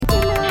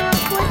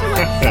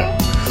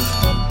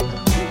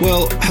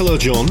Well, hello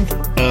John,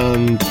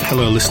 and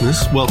hello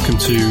listeners. Welcome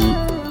to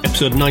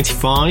episode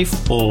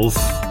 95 of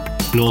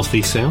North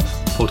v South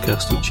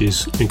podcast, which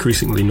is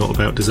increasingly not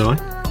about design.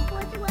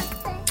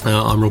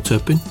 I'm Rob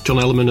Turpin. John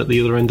Ellerman at the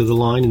other end of the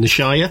line in the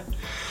Shire.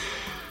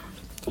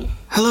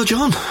 Hello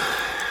John.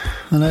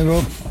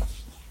 Hello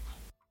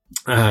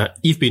Rob.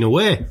 You've been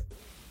away.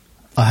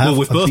 I have. Well,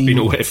 we've both been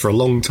away for a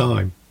long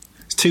time.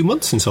 It's 2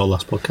 months since our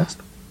last podcast.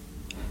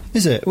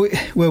 Is it?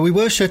 We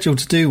were scheduled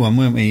to do one,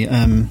 weren't we?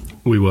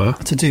 We were.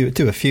 To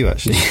do a few,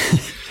 actually.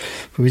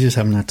 But we just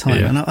haven't had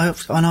time. Yeah.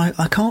 And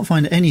I can't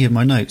find any of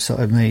my notes that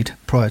I've made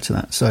prior to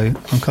that, so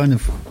I'm kind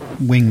of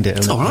winged it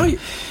a little bit.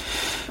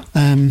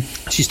 All right.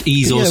 Just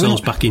ease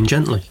ourselves back in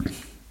gently.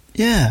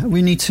 Yeah,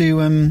 we need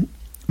to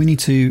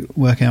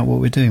work out what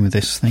we're doing with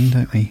this thing,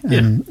 don't we?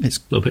 Yeah, it's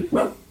a little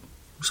bit.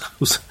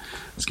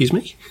 Excuse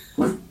me?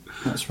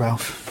 That's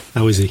Ralph.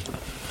 How is he?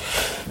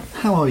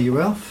 How are you,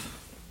 Ralph?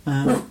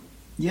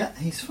 Yeah,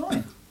 he's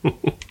fine.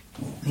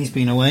 He's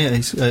been away at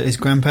his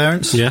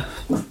grandparents'. Yeah.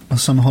 On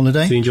summer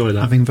holiday. Did you enjoy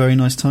that? Having a very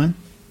nice time.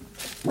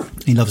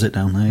 He loves it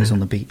down there. He's on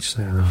the beach.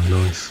 So oh,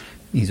 nice.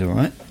 He's all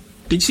right.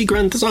 Did you see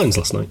Grand Designs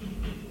last night?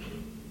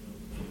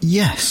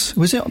 Yes.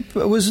 Was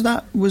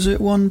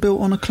it one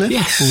built on a cliff?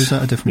 Yes. Or was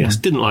that a different one? Yes,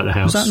 didn't like the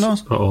house. Was that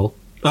not? At all.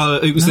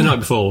 It was the night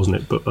before, wasn't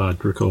it? But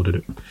I'd recorded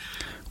it.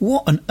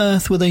 What on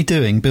earth were they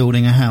doing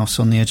building a house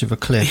on the edge of a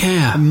cliff?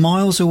 Yeah.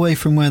 Miles away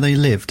from where they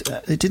lived.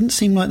 It didn't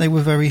seem like they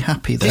were very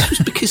happy there. This was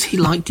because he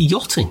liked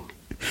yachting.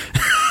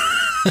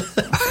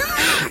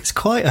 It's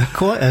quite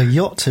a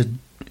yacht to...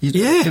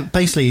 Yeah.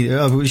 Basically,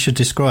 we should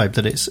describe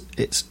that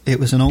it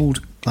was an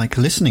old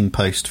listening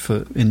post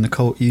used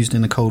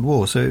in the Cold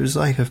War. So it was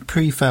like a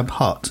prefab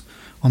hut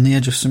on the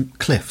edge of some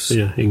cliffs.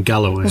 Yeah, in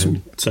Galloway,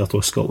 in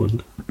southwest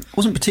Scotland. It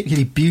wasn't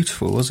particularly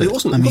beautiful, was it? It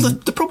wasn't. Well,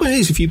 the problem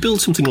is, if you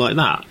build something like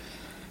that,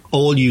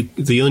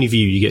 the only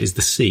view you get is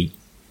the sea.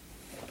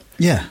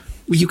 Yeah.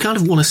 Well, you kind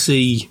of want to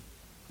see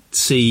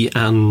sea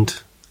and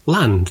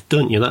land,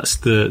 don't you? That's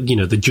the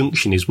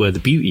junction is where the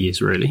beauty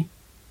is, really.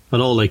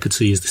 And all they could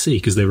see is the sea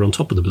because they were on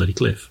top of the bloody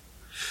cliff.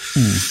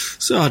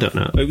 So I don't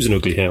know. It was an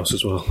ugly house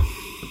as well.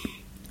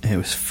 It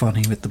was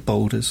funny with the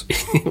boulders.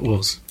 It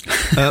was.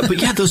 But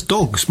yeah, those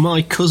dogs.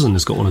 My cousin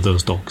has got one of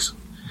those dogs.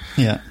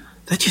 Yeah.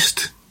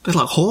 They're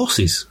like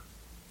horses.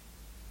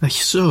 They're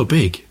so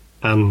big.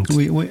 And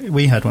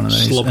we had one of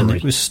those, slobbery. and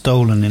it was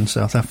stolen in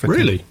South Africa.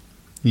 Really?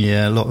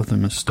 Yeah, a lot of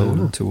them are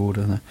stolen to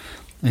order.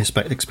 They're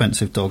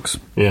expensive dogs.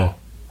 Yeah.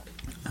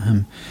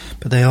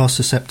 But they are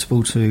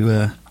susceptible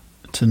to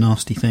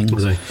nasty things.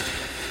 Are they?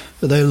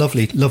 But they're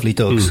lovely, lovely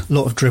dogs. A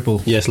lot of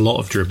dribble. Yes, a lot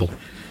of dribble.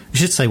 You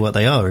should say what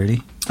they are,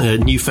 really.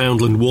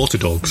 Newfoundland water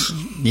dogs.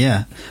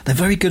 Yeah. They're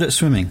very good at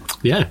swimming.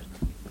 Yeah.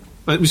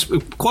 It was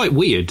quite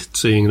weird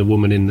seeing the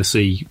woman in the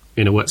sea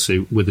in a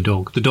wetsuit with a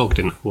dog. The dog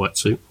didn't have a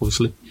wetsuit,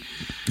 obviously.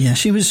 Yeah,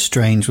 she was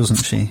strange,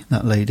 wasn't she,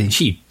 that lady?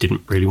 She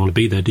didn't really want to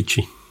be there, did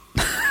she?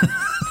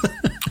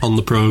 On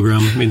the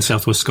programme, in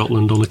southwest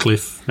Scotland, on a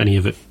cliff, any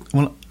of it.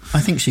 Well,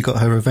 I think she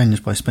got her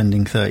revenge by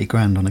spending 30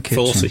 grand on a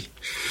kitchen.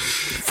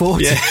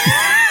 40? Yeah.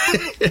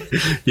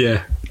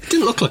 Yeah. It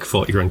didn't look like a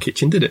 40 grand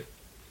kitchen, did it?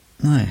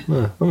 No.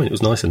 I mean, it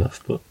was nice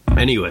enough, but...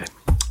 Anyway,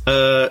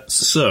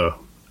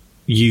 so,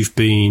 you've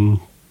been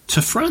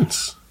to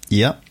France?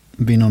 Yep,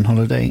 been on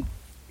holiday.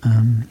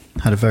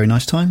 Had a very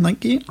nice time,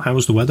 thank you. How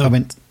was the weather?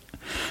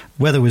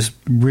 Weather was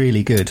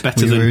really good.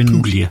 Better than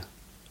Puglia.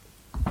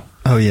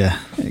 Oh yeah,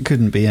 it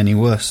couldn't be any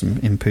worse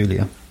in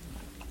Puglia.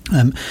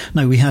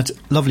 No, we had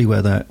lovely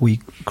weather.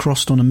 We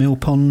crossed on a mill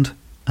pond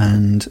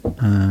and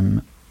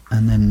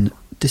then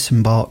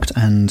disembarked,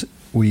 and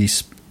we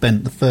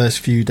spent the first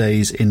few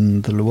days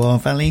in the Loire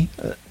Valley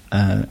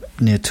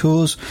near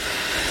Tours,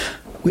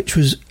 which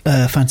was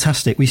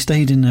fantastic. We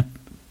stayed in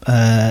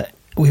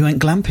we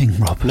went glamping,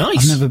 Rob.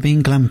 Nice. I've never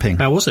been glamping.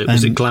 How was it?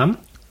 Was it glam?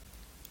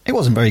 It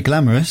wasn't very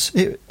glamorous.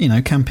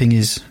 Camping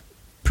is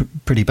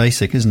pretty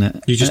basic, isn't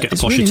it? You just get a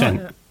posh really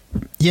tent.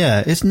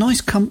 Yeah, it's nice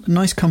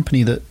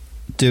company that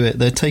do it.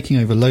 They're taking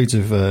over loads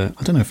of... I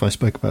don't know if I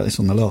spoke about this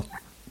on the last...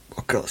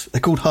 Oh, gosh. They're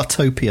called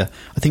Heartopia.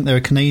 I think they're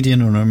a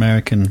Canadian or an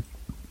American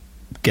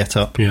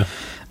get-up. Yeah.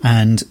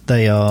 And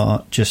they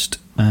are just...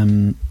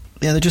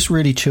 they're just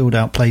really chilled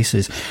out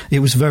places. It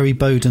was very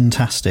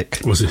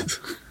Bowden-tastic. Was it?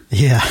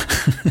 Yeah.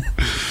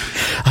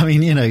 I mean,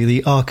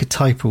 the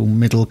archetypal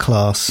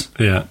middle-class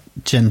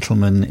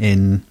gentleman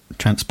in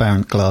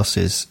transparent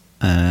glasses,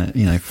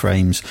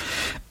 frames,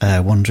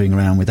 wandering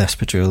around with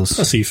espadrilles.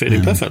 I see you fit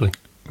in perfectly.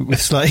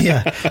 With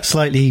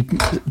slightly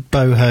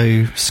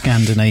boho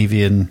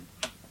Scandinavian,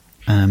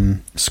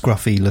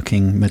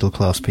 scruffy-looking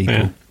middle-class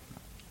people.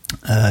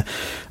 Yeah.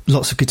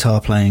 Lots of guitar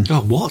playing.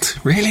 Oh, what?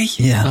 Really?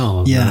 Yeah.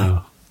 Oh, yeah.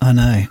 No. I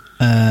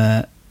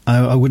know.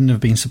 I wouldn't have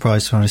been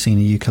surprised if I'd seen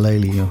a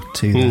ukulele or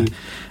two there.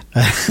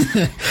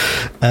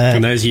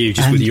 And there's you,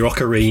 just with your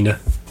ocarina.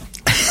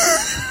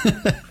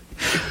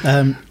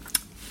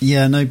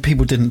 Yeah, no,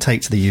 people didn't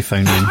take to the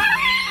euphonium.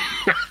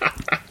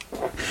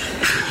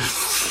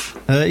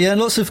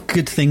 Lots of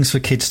good things for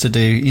kids to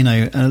do.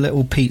 A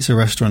little pizza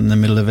restaurant in the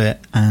middle of it,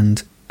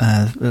 and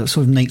sort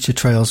of nature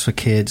trails for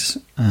kids.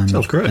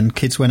 Sounds great. And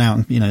kids went out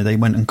and, they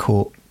went and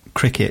caught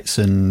crickets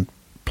and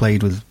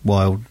played with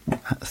wild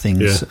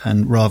things. Yeah.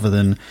 And rather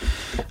than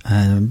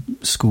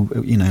school,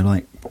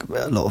 like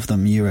a lot of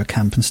them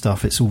Eurocamp and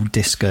stuff, it's all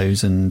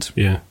discos and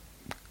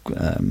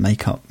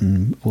makeup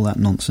and all that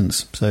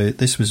nonsense. So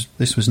this was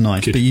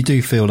nice. Good. But you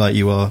do feel like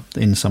you are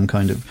in some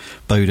kind of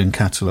Bowden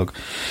catalogue.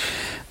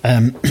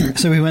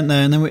 So we went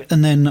there,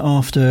 and then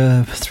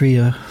after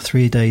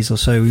three days or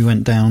so, we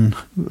went down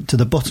to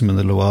the bottom of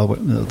the Loire,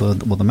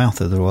 the mouth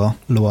of the Loire,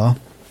 La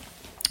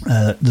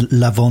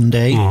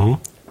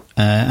Vendée,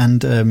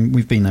 Mm-hmm. and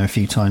we've been there a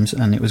few times,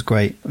 and it was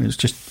great. It was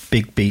just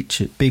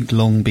big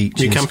long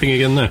beaches. You're camping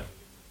again there?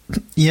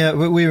 Yeah,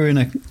 we were in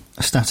a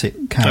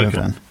static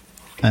caravan.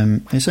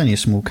 Okay. It's only a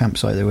small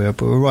campsite that we were,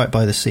 but we're right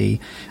by the sea,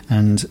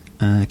 and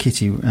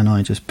Kitty and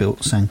I just built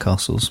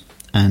sandcastles,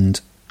 and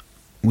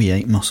we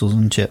ate mussels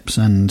and chips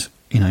and,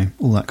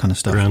 all that kind of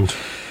stuff. Grand.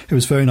 It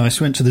was very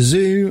nice. We went to the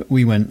zoo.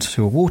 We went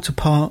to a water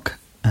park.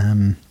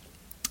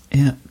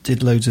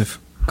 Did loads of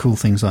cool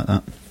things like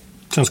that.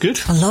 Sounds good.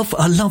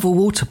 I love a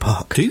water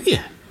park. Do you?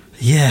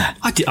 Yeah.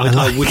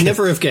 I would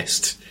never have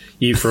guessed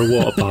you for a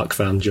water park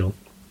fan, John.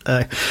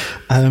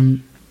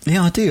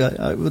 Yeah, I do.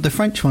 The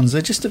French ones,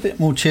 they're just a bit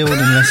more chilled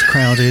and less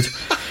crowded.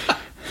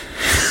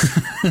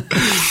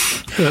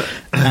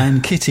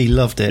 And Kitty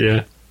loved it.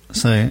 Yeah.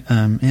 So,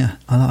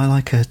 I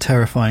like a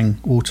terrifying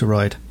water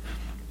ride.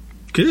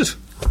 Good.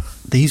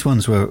 These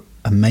ones were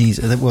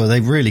amazing.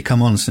 They've really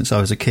come on since I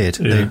was a kid.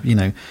 Yeah.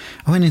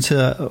 I went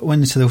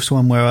into this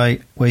one where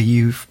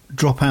you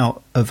drop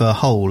out of a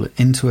hole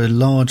into a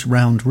large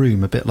round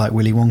room, a bit like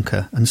Willy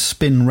Wonka, and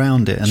spin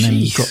round it, and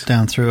then drop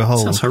down through a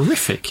hole. Sounds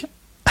horrific.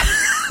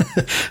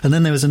 And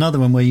then there was another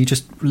one where you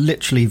just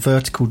literally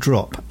vertical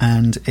drop,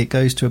 and it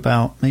goes to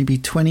about maybe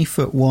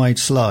 20-foot wide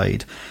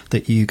slide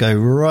that you go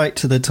right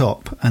to the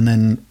top and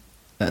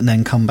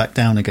then come back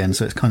down again.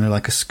 So it's kind of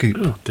like a scoop.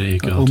 Oh, dear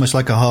God. Almost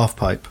like a half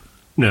pipe.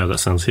 No, that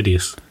sounds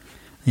hideous.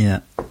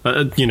 Yeah.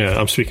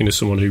 I'm speaking to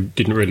someone who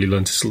didn't really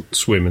learn to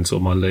swim until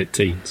my late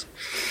teens.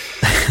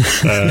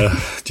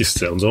 Just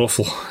sounds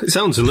awful. It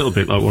sounds a little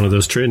bit like one of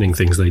those training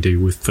things they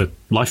do for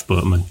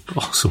lifeboatmen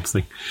or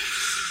something.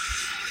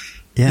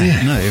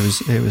 Yeah, no,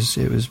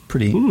 it was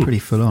pretty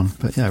full on.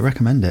 But yeah, I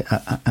recommend it.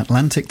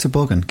 Atlantic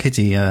Toboggan.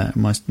 Kitty,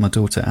 my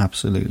daughter,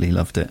 absolutely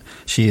loved it.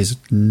 She is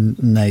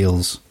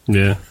nails.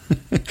 Yeah.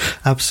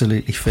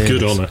 Absolutely fearless.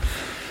 Good on her.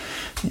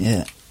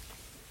 Yeah.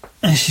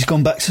 And she's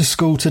gone back to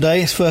school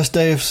today. It's first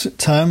day of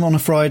term on a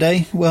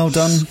Friday. Well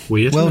done.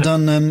 Weird. Well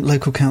done,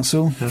 local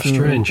council. How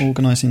strange.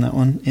 Organising that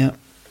one. Yeah.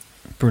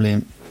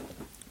 Brilliant.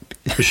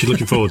 Is she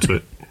looking forward to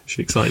it? Is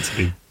she excited to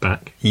be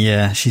back?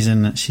 Yeah, she's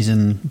in. She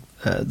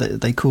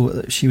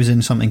was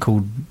in something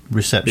called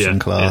reception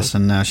class,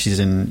 and now she's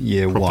in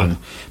year one.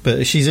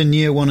 But she's in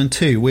year 1 and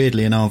 2.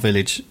 Weirdly, in our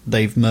village,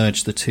 they've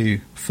merged the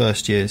 2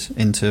 first years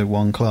into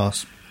one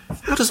class.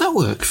 How does that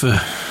work for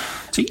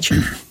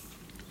teaching?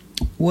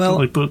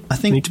 Well, I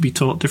think need to be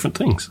taught different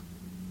things.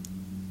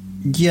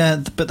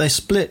 Yeah, but they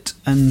split,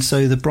 and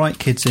so the bright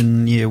kids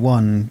in year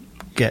 1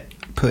 get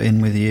put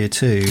in with year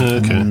 2,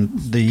 and then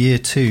the year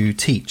 2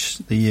 teach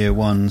the year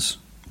 1s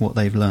what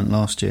they've learnt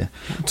last year.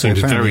 It seems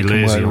very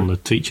lazy on the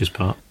teacher's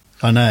part.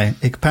 I know.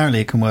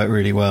 Apparently, it can work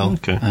really well.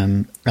 Okay.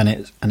 And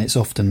it's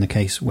often the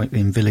case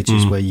in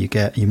villages where you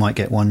might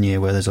get 1 year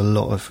where there's a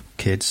lot of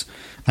kids,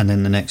 and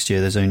then the next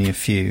year there's only a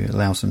few. It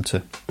allows them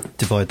to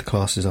divide the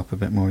classes up a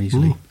bit more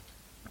easily.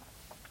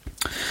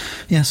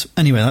 Yes.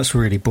 Anyway, that's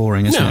really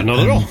boring, isn't it? No,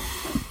 not at all.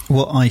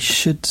 What I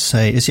should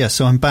say is,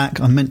 so I'm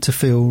back. I'm meant to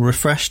feel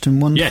refreshed and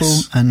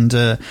wonderful, and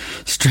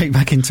straight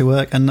back into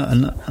work. And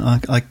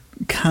I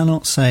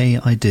cannot say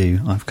I do.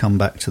 I've come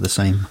back to the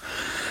same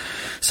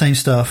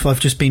stuff.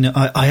 I've just been.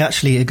 I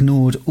actually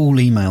ignored all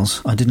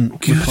emails. I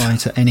didn't reply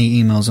to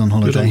any emails on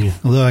holiday,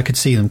 although I could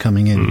see them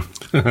coming in.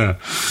 Is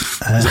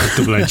that a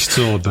double-edged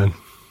sword then?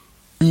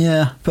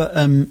 Yeah, but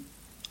I'm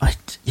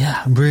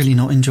really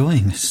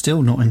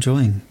still not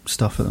enjoying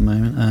stuff at the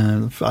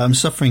moment. I'm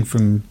suffering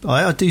from.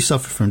 I do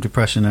suffer from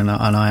depression, and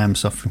I am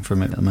suffering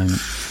from it at the moment.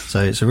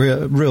 So it's a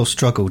real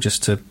struggle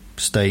just to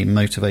stay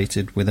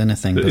motivated with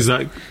anything. Do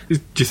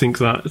you think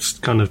that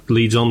kind of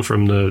leads on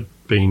from the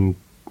being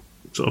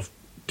sort of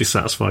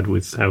dissatisfied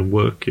with how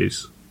work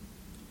is?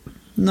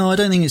 No, I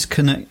don't think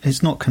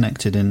it's not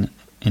connected in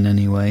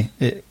any way.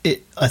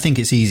 I think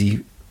it's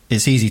easy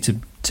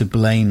to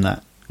blame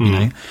that, you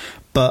know.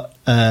 But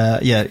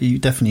you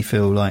definitely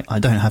feel like I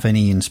don't have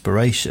any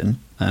inspiration.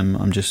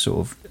 I'm just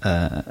sort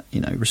of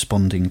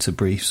responding to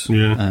briefs,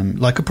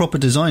 like a proper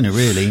designer.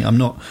 Really, I'm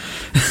not.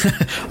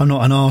 I'm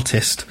not an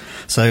artist,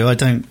 so I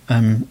don't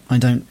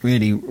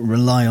really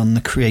rely on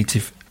the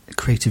creative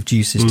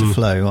juices to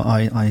flow.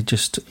 I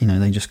just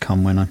they just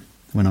come when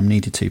I'm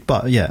needed to.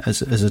 But yeah,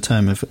 as a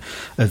term of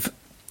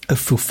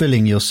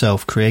fulfilling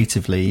yourself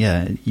creatively,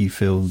 you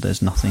feel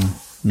there's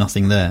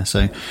nothing there.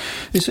 So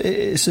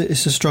it's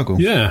a struggle.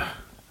 Yeah.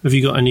 Have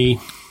you got any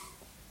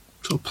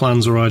sort of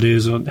plans or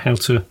ideas on how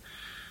to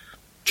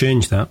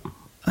change that?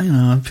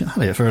 I've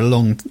had it for a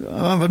long.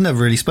 I've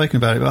never really spoken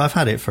about it, but I've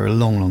had it for a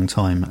long, long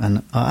time,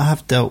 and I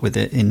have dealt with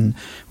it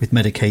with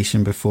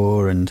medication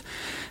before, and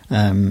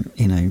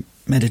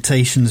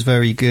meditation's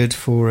very good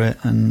for it,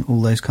 and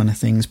all those kind of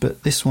things.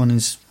 But this one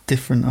is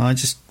different. I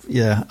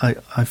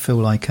feel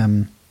like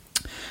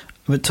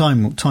but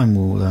time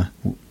will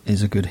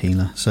is a good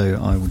healer, so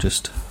I will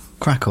just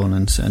crack on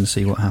and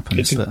see what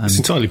happens. It's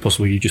entirely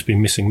possible you've just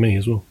been missing me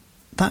as well.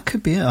 That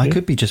could be it. I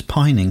could be just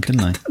pining,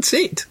 couldn't I? That's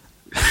it.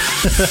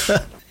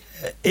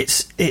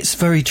 It's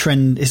very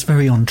trend. It's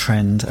very on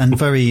trend and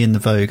very in the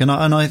vogue. And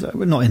I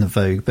not in the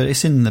vogue, but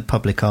it's in the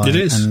public eye. It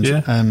is,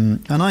 yeah.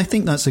 And I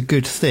think that's a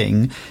good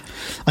thing.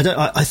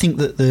 I think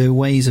that the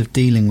ways of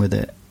dealing with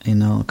it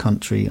in our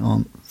country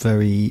aren't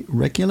very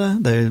regular.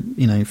 They're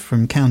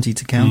from county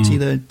to county.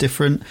 They're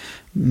different.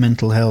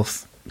 Mental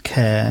health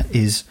care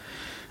is.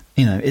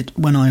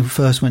 When I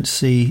first went to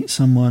see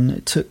someone,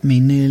 it took me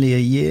nearly a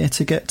year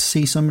to get to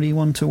see somebody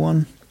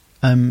one-to-one.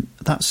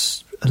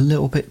 That's a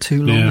little bit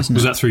too long, isn't it?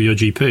 Was that through your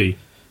GP?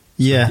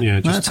 Yeah. Yeah,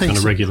 just kind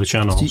of regular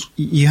channels.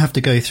 You have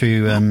to go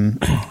through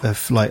a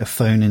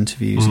phone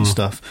interviews and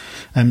stuff.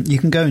 You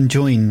can go and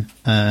join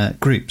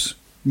groups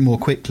more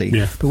quickly.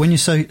 Yeah. But when you're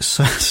so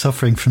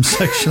suffering from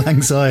social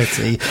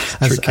anxiety,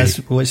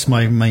 as what's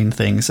my main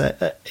thing, so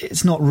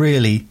it's not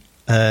really...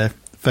 a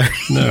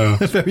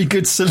very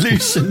good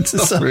solution to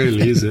something. Not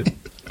really, is it?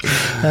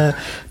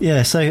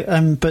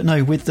 But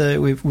no,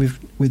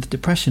 with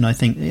depression, I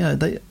think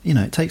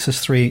it takes us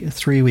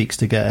three weeks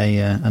to get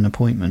an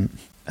appointment.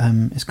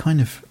 It's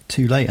kind of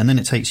too late, and then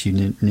it takes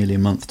you nearly a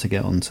month to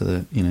get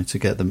onto to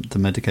get the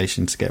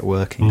medication to get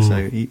working.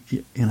 So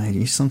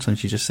you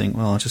sometimes you just think,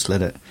 well, I'll just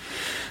let it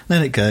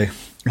go,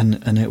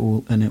 and it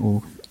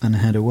will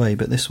head away.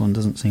 But this one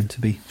doesn't seem to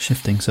be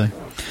shifting, so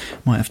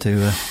might have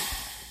to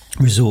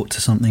resort to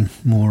something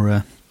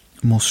more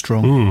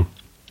strong.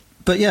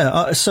 But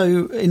yeah,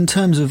 so in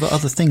terms of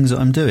other things that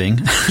I'm doing,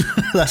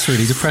 that's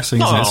really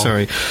depressing, isn't it?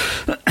 Sorry.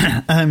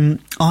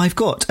 I've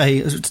got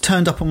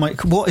turned up on my...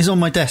 What is on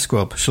my desk,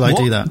 Rob? Shall I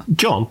do that?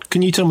 John,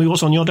 can you tell me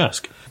what's on your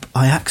desk?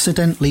 I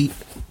accidentally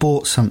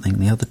bought something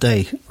the other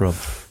day, Rob.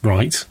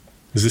 Right.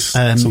 Is this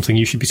something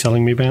you should be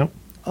telling me about?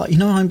 I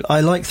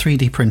like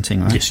 3D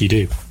printing, right? Yes, you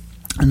do.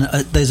 And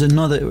there's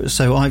another...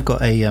 So I've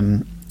got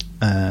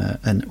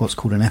and what's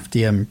called an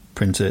FDM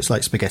printer. It's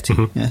like spaghetti,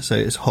 so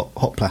it's hot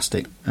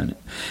plastic. And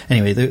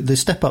anyway, the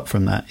step up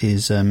from that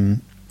is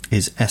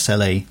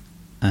SLA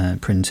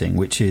printing,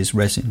 which is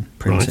resin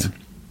printing,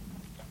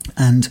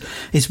 and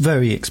it's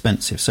very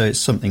expensive. So it's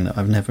something that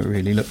I've never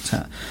really looked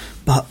at.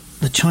 But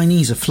the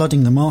Chinese are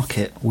flooding the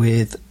market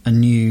with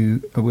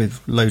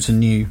loads of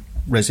new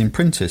resin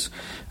printers,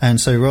 and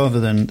so rather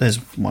than, there's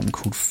one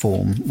called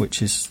Form,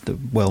 which is the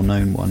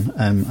well-known one.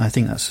 I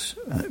think that's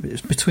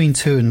it's between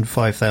 $2,000 and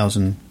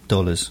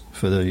 $5,000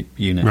 for the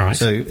unit. Right.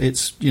 So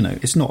it's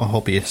it's not a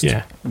hobbyist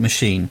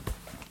machine.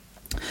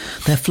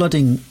 They're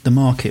flooding the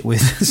market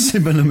with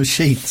similar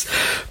machines,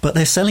 but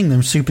they're selling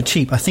them super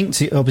cheap. I think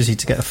obviously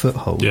to get a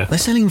foothold. Yeah. They're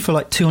selling them for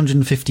like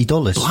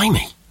 $250.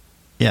 Blimey.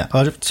 Yeah,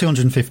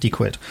 250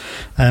 quid.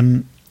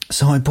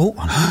 So I bought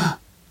one.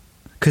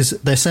 Because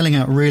they're selling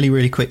out really,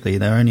 really quickly.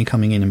 They're only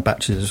coming in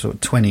batches of sort of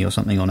 20 or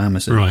something on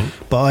Amazon. Right.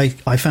 But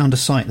I found a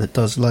site that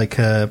does like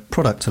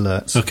product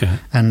alerts. Okay.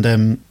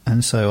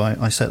 And so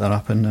I set that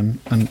up and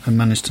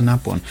managed to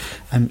nab one.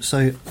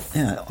 So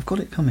yeah, I've got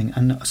it coming.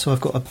 And so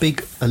I've got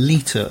a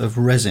litre of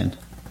resin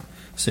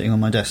sitting on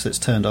my desk that's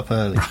turned up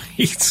early.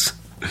 Right.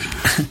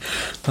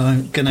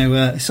 I'm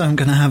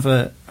gonna have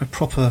a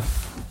proper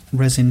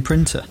resin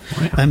printer.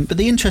 Wow. But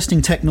the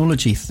interesting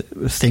technology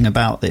thing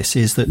about this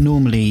is that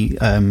normally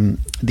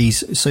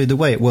so the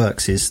way it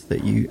works is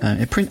that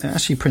it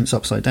actually prints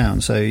upside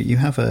down. So you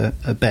have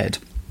a bed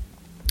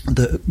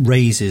that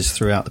raises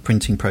throughout the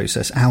printing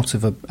process out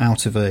of a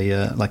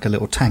like a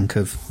little tank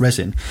of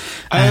resin.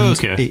 And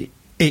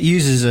it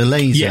uses a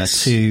laser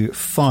to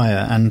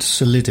fire and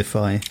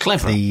solidify.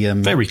 Clever.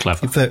 Very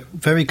clever.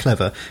 Very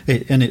clever.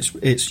 And it's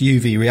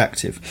UV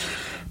reactive.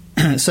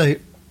 So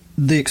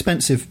the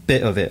expensive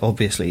bit of it,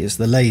 obviously, is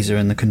the laser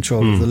and the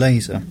control of the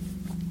laser.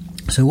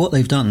 So what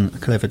they've done,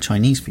 clever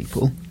Chinese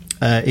people,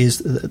 is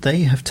that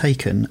they have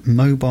taken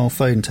mobile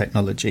phone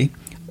technology,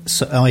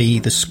 so, i.e.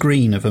 the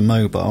screen of a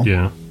mobile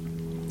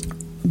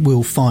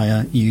will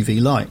fire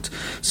UV light.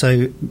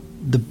 So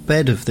the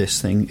bed of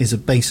this thing is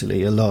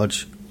basically a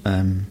large,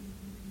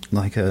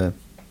 like a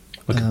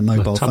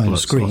mobile phone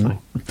screen,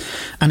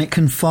 and it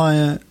can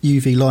fire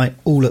UV light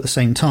all at the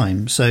same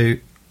time. So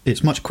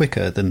it's much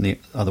quicker than the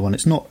other one.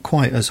 It's not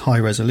quite as high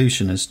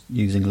resolution as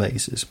using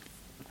lasers.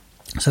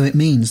 So it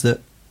means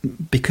that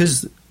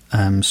because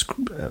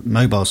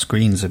mobile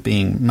screens are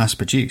being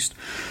mass-produced,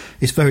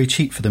 it's very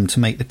cheap for them to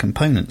make the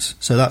components.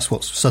 So that's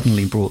what's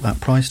suddenly brought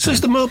that price down. So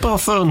is the mobile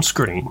phone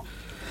screen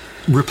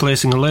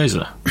replacing a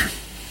laser?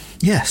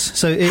 Yes.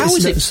 So how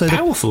is it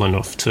powerful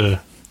enough to...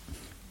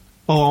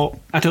 Or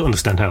I don't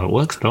understand how it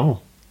works at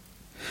all.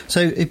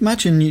 So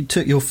imagine you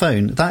took your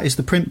phone. That is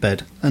the print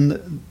bed,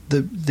 and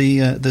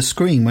the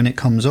screen, when it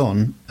comes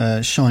on,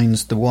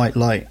 shines the white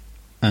light,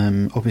 the UV light,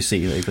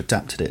 obviously they've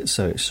adapted it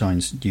so it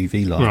shines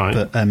UV light, Right.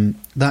 but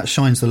that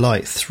shines the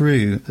light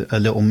through a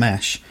little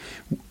mesh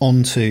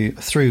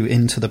through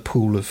into the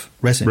pool of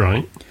resin.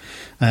 Right.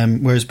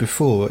 Whereas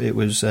before it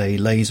was a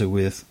laser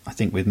with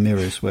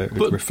mirrors where it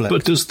would reflect.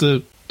 But does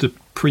the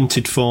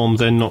printed form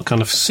then not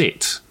kind of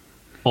sit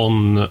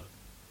on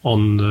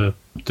the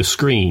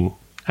screen?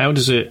 How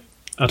does it?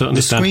 I don't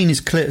understand. The screen is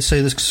clear,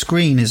 so the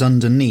screen is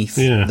underneath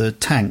Yeah. the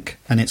tank,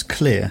 and it's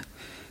clear,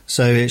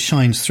 so it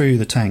shines through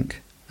the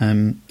tank,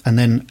 and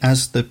then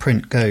as the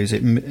print goes,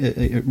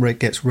 it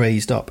gets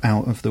raised up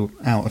out of the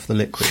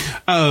liquid.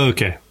 Oh,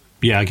 okay.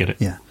 Yeah, I get it.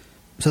 Yeah.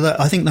 So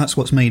I think that's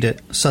what's made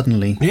it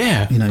suddenly,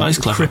 that is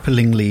clever.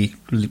 cripplingly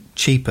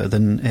cheaper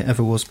than it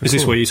ever was before. Is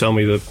this where you tell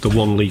me the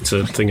 1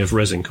 litre thing of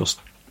resin cost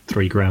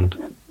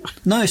 $3,000?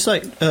 No, it's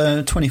like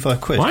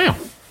 £25. Wow.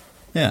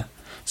 Yeah.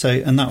 So,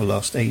 and that will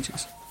last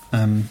ages.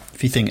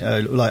 If you think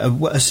like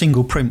a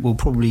single print will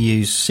probably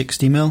use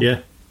 60 mil. Yeah.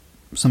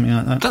 Something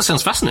like that. That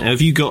sounds fascinating.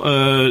 Have you got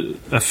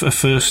a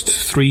first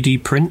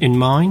 3D print in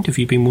mind? Have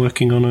you been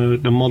working on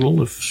a model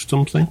of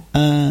something?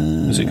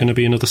 Is it going to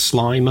be another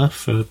Slimer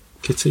for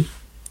Kitty?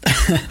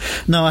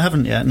 No, I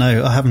haven't yet.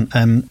 No, I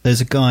haven't.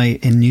 There's a guy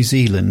in New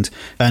Zealand,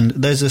 and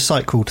there's a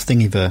site called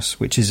Thingiverse,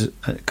 which is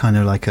kind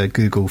of like a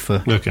Google for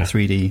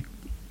 3D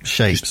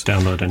shapes. Just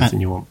download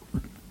anything you want.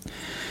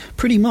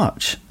 Pretty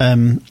much.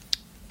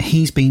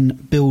 He's been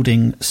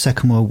building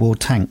Second World War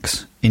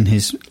tanks in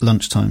his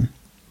lunchtime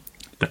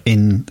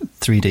in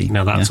 3D.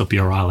 Now that's up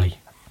your alley.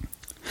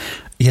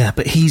 Yeah,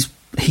 but he's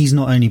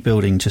not only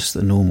building just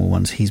the normal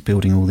ones, he's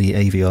building all the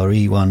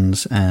AVRE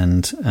ones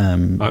and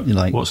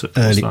what's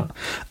that?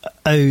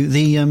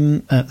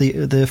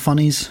 The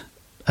funnies.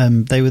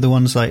 They were the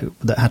ones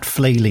that had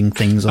flailing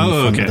things on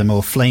the front of them,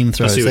 or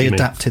flamethrowers. They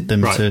adapted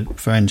them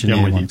for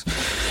engineer ones.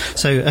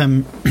 So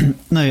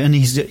no, and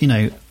he's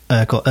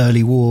got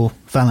early war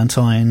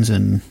Valentines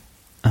and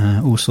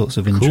all sorts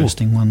of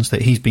interesting ones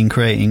that he's been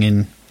creating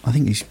in. I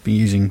think he's been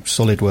using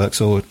SolidWorks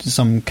or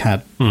some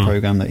CAD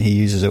program that he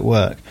uses at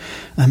work.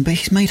 But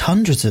he's made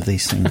hundreds of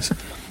these things.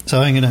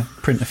 So I'm going to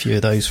print a few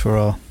of those for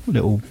our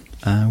little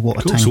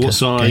water tanker game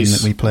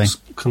that we play.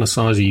 What kind of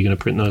size are you going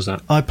to print those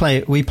at?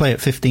 We play at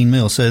 15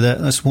 mil, so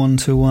that's 1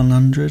 to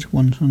 100,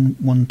 1 to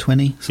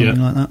 120,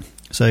 something like that.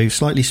 So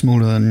slightly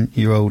smaller than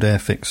your old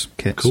Airfix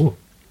kits. Cool.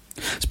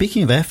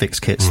 Speaking of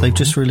Airfix kits, they've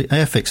just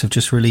Airfix have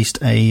just released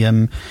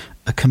a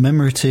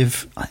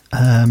commemorative.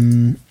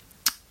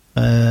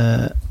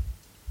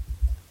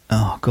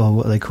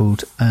 What are they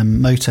called?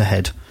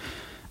 Motorhead.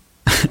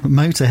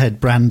 Motorhead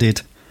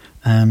branded.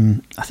 I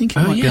think it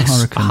might be a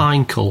Hurricane.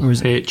 Heinkel.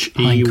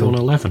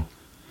 HE111.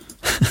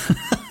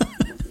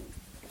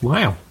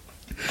 Wow.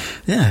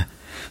 Yeah.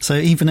 So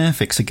even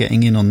Airfix are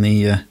getting in on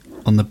the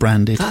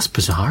branded. That's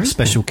bizarre.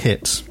 Special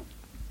kits.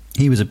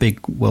 He was a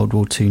big World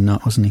War II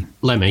nut, wasn't he?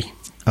 Lemmie.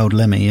 Old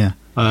Lemmie, yeah.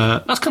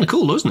 That's kind of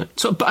cool, isn't it?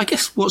 So, but I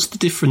guess what's the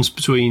difference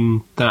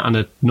between that and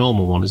a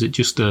normal one? Is it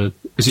just the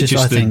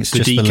decals?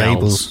 The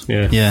labels.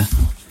 Yeah.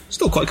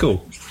 Still quite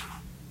cool.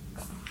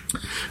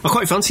 I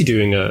quite fancy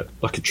doing a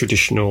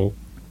traditional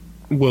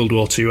World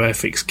War II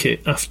Airfix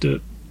kit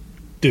after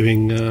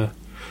doing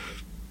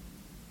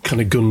kind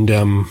of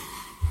Gundam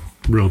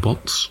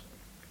robots.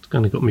 It's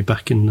kind of got me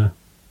back in the.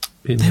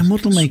 Their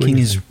model making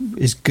is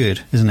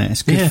good, isn't it?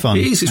 It's good fun.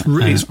 It is. It's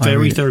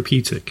very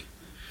therapeutic.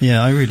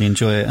 Yeah, I really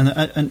enjoy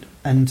it,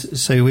 and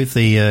so with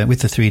the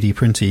 3D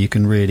printer, you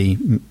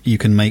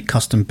can make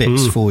custom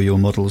bits for your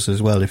models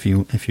as well if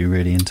you're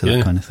really into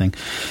that kind of thing.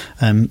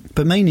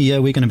 But mainly,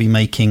 we're going to be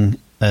making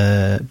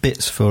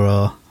bits for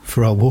our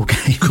war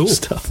game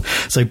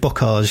stuff. So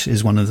Bocage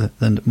is one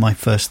of my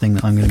first thing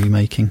that I'm going to be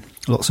making.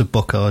 Lots of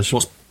Bocage.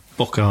 What's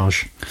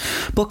Bocage?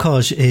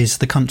 Bocage is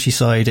the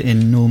countryside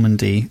in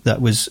Normandy that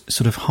was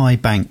sort of high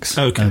banks.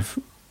 Okay.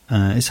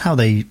 It's how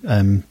they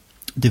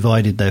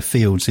divided their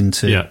fields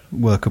into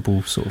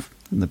workable sort of.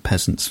 The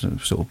peasants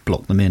sort of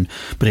blocked them in,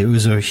 but it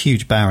was a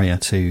huge barrier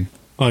to.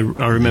 I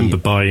remember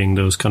buying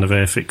those kind of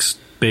Airfix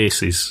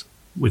bases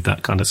with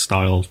that kind of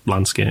style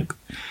landscape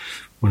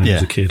when I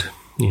was a kid.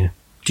 Yeah,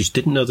 just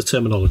didn't know the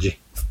terminology.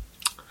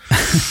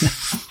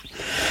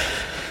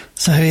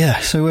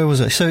 So where was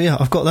I? So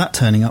I've got that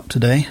turning up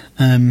today.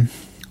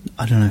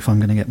 I don't know if I'm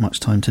going to get much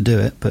time to do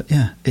it, but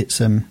it's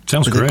sounds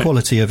great. The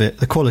quality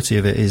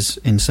of it is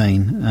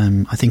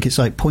insane. I think it's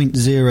like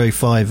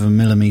 0.05 of a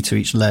millimetre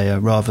each layer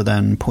rather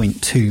than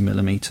 0.2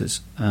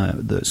 millimetres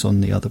that's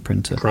on the other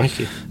printer.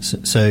 Crikey.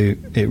 So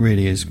it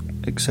really is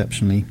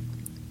exceptionally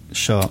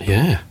sharp.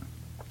 Yeah.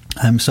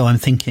 So I'm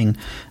thinking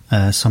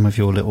some of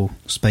your little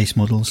space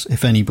models,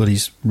 if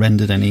anybody's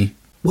rendered any,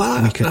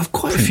 I've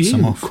quite a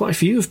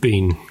few have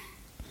been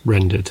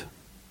rendered.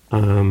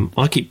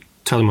 I keep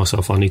telling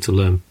myself I need to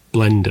learn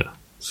Blender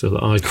so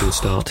that I can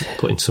start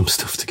putting some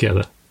stuff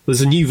together.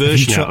 There's a new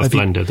version out of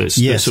Blender that's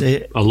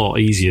a lot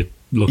easier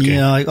looking.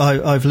 Yeah,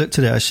 I've looked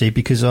at it actually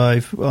because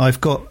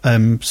I've got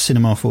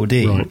Cinema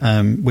 4D,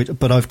 right.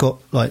 but I've got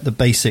like the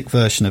basic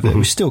version of it,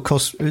 which still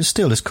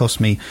has cost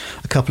me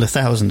a couple of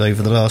 $1,000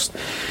 over the last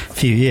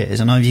few years,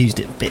 and I've used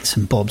it bits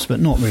and bobs, but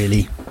not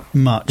really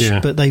much. Yeah.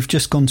 But they've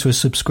just gone to a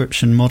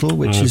subscription model,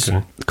 which is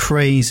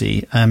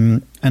crazy,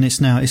 and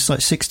it's like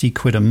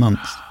 £60 a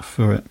month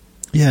for it.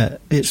 Yeah,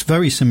 it's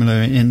very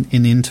similar in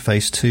the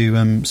interface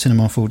to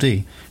Cinema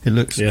 4D. It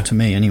looks to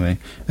me anyway.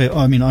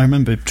 I mean, I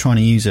remember trying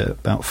to use it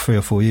about 3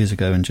 or 4 years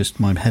ago and just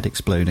my head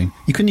exploding.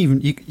 You couldn't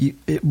even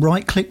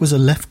right click was a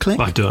left click.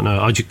 I don't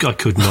know. I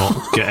could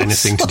not get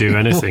anything to do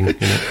anything. You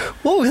know?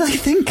 What were they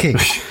thinking?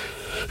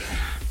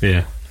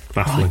 Yeah,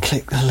 baffling. Right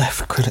click the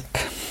left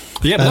click.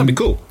 Yeah, but that'd be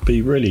cool.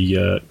 Be really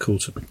cool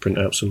to print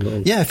out some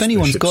little. Yeah, if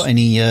anyone's got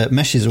any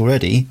meshes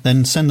already,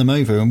 then send them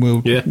over and we'll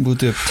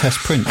do a test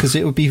print, because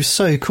it would be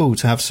so cool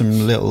to have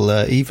some little,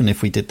 even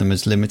if we did them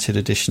as limited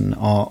edition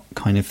art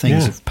kind of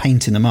things, of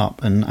painting them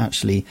up and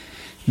actually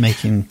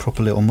making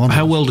proper little models.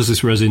 How well does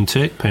this resin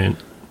take paint?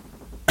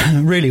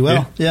 Really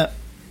well. Yeah.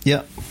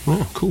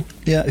 Oh, cool.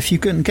 Yeah, if you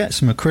can get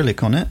some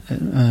acrylic on it,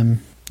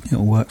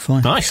 it'll work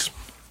fine. Nice.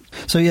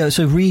 So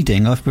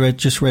reading. I've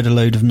just read a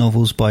load of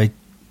novels by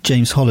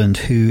James Holland,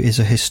 who is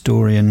a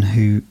historian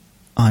who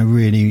I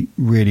really,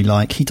 really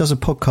like. He does a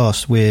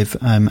podcast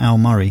with Al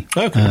Murray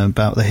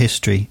about the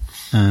history.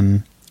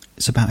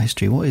 It's about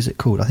history. What is it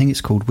called? I think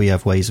it's called We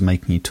Have Ways of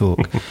Making You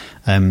Talk.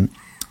 And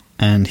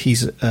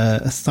he's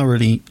a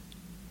thoroughly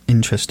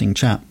interesting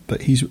chap,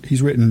 but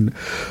he's written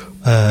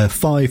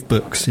 5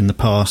 books in the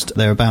past.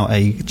 They're about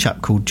a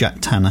chap called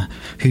Jack Tanner,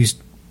 who's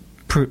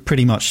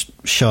pretty much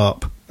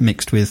sharp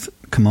mixed with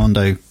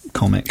Commando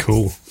comic.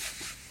 Cool.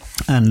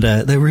 And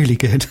they're really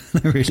good.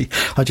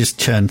 I just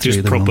churned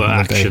through them. Just proper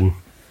action.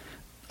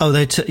 Oh,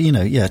 they're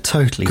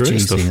totally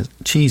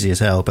cheesy as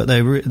hell. But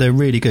they're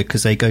really good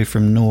because they go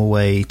from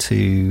Norway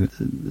to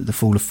the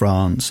fall of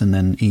France and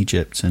then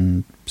Egypt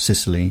and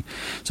Sicily.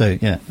 So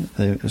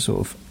they're sort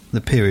of the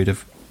period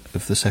of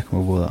the Second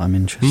World War that I'm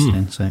interested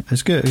in. So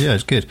it's good. Yeah,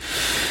 it's good.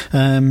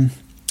 And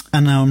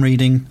now I'm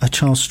reading a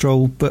Charles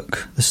Stroll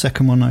book, the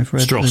second one I've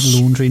read, the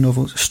laundry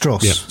novel.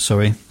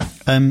 Sorry.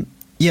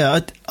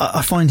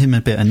 I find him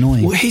a bit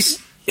annoying. Well, his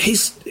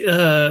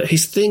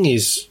thing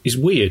is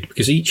weird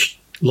because each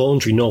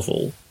laundry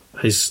novel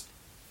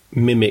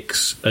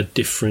mimics a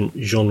different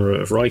genre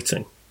of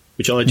writing,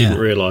 which I didn't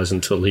realise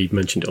until he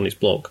mentioned it on his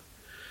blog.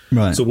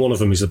 Right. So one of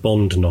them is a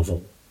Bond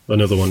novel,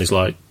 another one is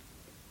like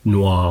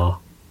noir,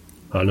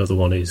 another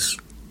one is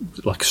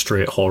like a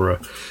straight horror.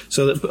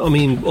 So that, I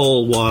mean,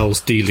 all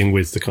whilst dealing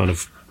with the kind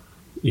of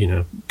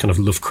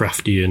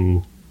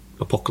Lovecraftian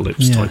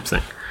apocalypse type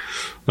thing.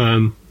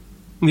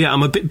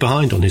 I'm a bit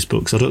behind on his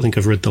books. I don't think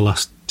I've read the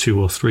last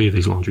 2 or 3 of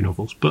these laundry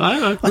novels, but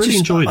I really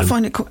enjoy them. I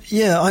find it,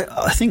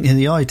 I think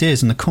the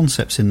ideas and the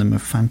concepts in them are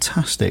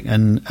fantastic,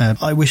 and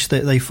I wish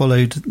that they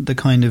followed the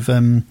kind of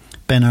Ben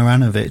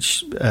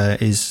Aranovich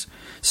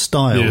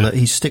style, that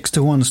he sticks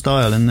to one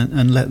style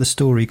and let the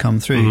story come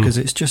through, because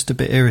it's just a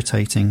bit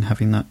irritating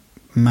having that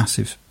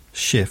massive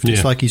shift.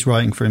 It's like he's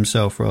writing for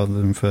himself rather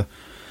than for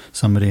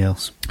somebody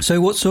else. So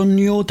what's on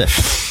your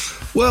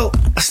desk? Well,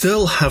 I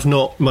still have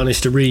not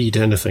managed to read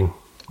anything.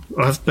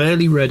 I've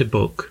barely read a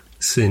book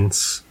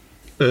since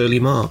early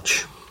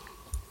March.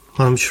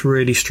 I'm just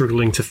really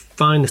struggling to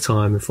find the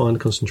time and find the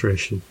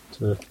concentration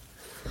to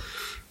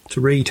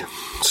read.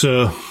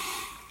 So,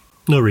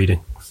 no reading.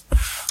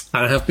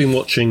 I have been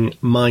watching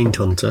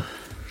Mindhunter.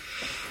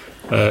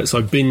 So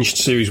I binged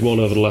Series 1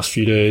 over the last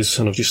few days,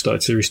 and I've just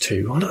started Series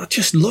 2, and I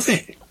just love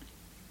it.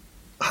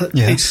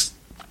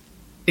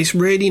 It's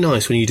really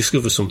nice when you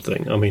discover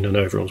something. I mean, I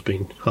know everyone's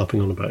been harping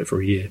on about it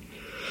for a year,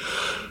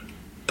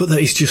 but that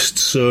is just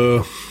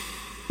so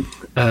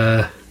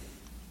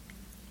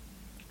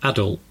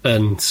adult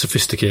and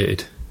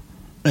sophisticated.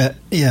 I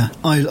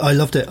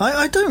loved it.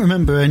 I don't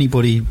remember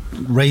anybody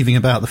raving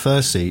about the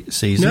first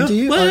season. No? Do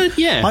you? Well,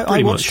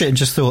 I watched it and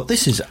just thought,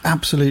 this is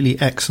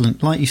absolutely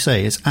excellent. Like you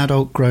say, it's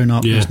adult, grown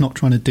up. It's not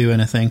trying to do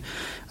anything.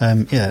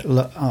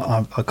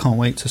 I can't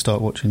wait to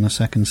start watching the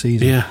second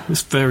season. Yeah,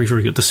 it's very,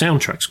 very good. The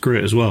soundtrack's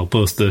great as well,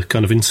 both the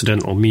kind of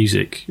incidental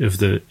music of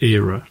the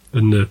era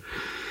and the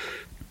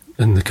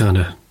kind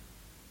of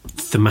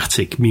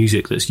thematic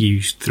music that's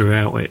used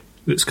throughout it.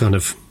 It's kind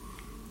of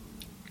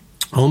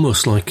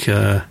almost like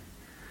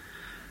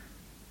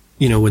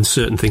when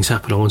certain things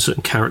happen or when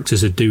certain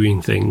characters are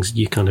doing things,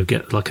 you kind of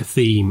get like a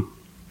theme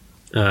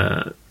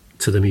to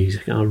the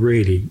music, and I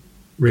really,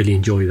 really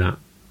enjoy that,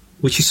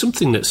 which is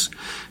something it's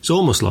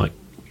almost like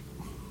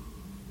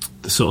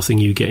the sort of thing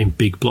you get in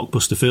big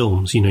blockbuster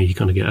films. You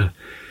kind of get a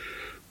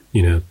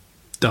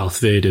Darth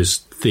Vader's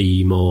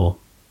theme, or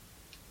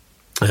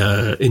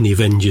in the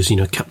Avengers,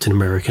 Captain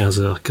America has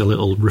a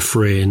little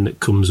refrain that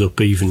comes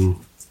up even,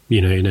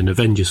 in an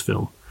Avengers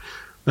film.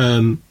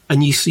 And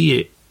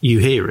you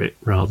hear it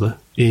rather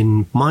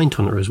in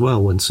Mindhunter as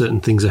well. When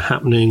certain things are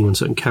happening, when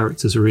certain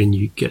characters are in,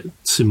 you get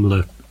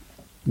similar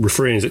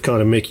refrains that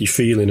kind of make you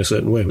feel in a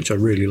certain way, which I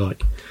really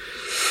like.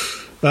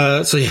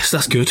 So yes,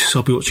 that's good. So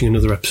I'll be watching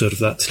another episode of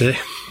that today.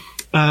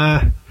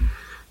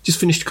 Just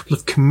finished a couple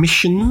of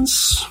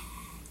commissions.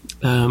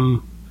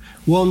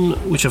 One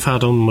which I've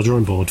had on my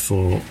drawing board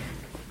for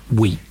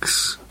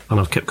weeks, and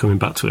I've kept coming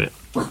back to it.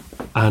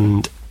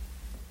 And it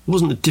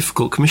wasn't a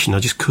difficult commission, I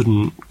just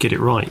couldn't get it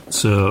right.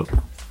 So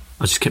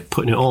I just kept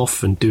putting it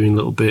off and doing a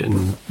little bit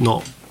and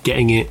not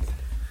getting it.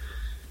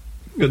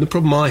 And the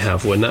problem I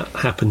have when that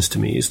happens to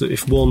me is that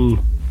if one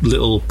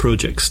little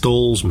project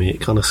stalls me,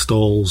 it kind of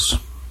stalls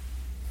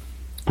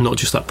not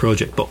just that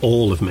project, but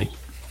all of me.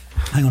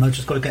 Hang on, I've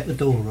just got to get the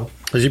door up.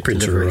 Has your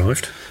printer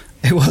arrived?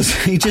 It was.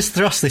 He just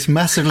thrust this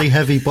massively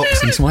heavy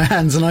box into my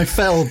hands, and I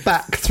fell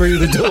back through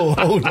the door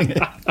holding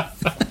it.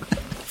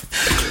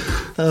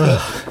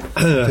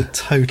 A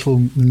total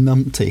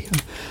numpty.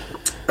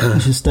 I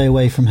should stay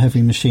away from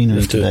heavy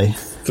machinery today.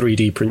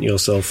 3D print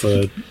yourself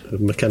a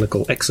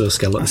mechanical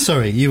exoskeleton.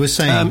 Sorry, you were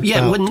saying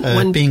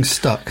when being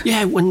stuck.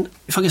 Yeah,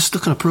 if I get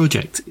stuck on a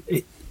project,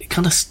 it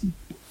kind of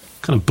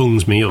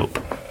bungs me up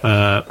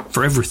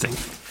for everything.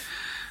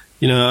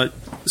 You know,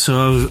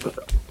 so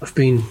I've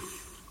been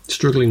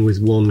struggling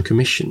with one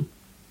commission,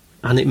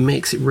 and it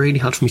makes it really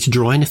hard for me to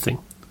draw anything.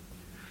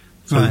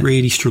 So I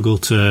really struggle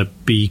to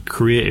be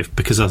creative,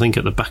 because I think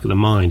at the back of the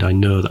mind I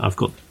know that I've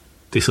got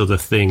this other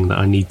thing that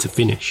I need to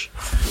finish.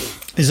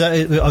 Is that,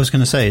 I was going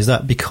to say, is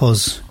that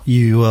because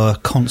you are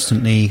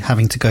constantly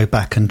having to go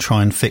back and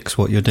try and fix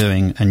what you're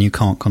doing and you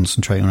can't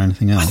concentrate on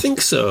anything else? I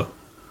think so.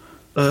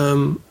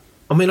 I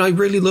mean, I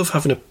really love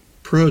having a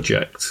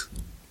project,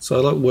 so I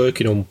like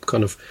working on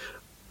kind of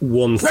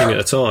one thing at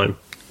a time,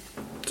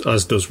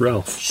 as does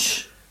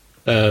Ralph.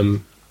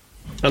 And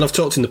I've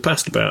talked in the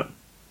past about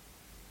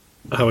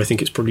how I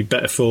think it's probably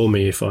better for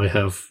me if I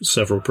have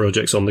several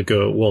projects on the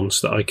go at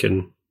once, that I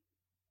can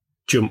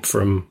jump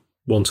from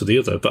one to the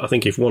other. But I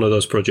think if one of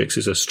those projects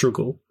is a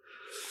struggle,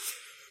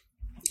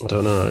 I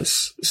don't know,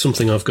 it's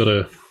something I've got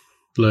to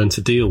learn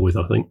to deal with,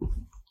 I think.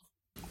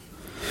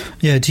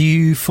 Yeah, do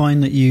you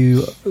find that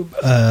you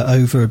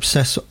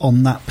over-obsess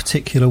on that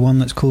particular one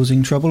that's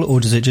causing trouble,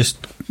 or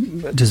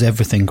does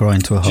everything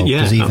grind to a halt?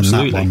 Yeah, even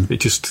absolutely. That one, it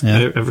just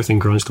everything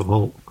grinds to a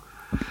halt.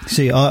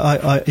 See,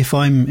 if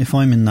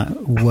I'm in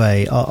that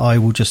way, I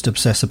will just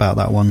obsess about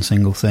that one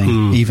single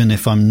thing, even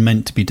if I'm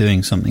meant to be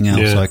doing something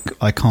else. Yeah.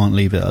 I can't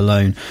leave it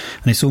alone,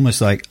 and it's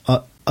almost like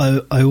I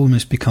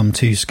almost become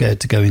too scared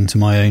to go into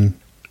my own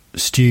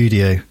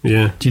studio.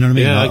 Yeah, do you know what I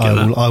mean?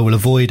 Yeah, I will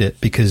avoid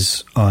it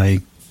because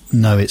I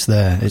know it's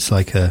there. It's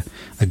like a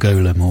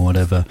golem or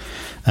whatever.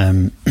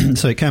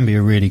 So it can be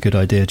a really good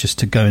idea just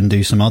to go and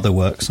do some other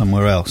work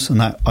somewhere else, and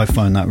that I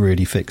find that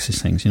really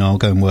fixes things. You know, I'll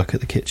go and work at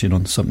the kitchen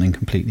on something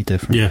completely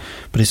different. Yeah,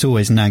 but it's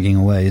always nagging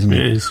away, isn't it?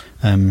 It is.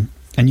 And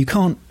you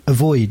can't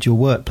avoid your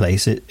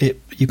workplace.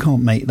 You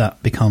can't make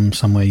that become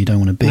somewhere you don't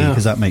want to be,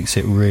 because that makes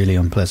it really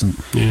unpleasant.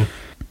 Yeah.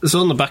 So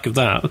on the back of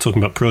that,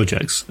 talking about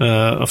projects,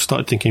 I've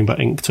started thinking about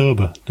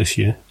Inktober this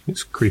year.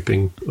 It's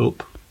creeping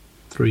up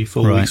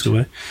 3-4 weeks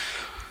away.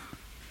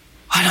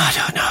 I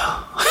don't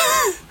know.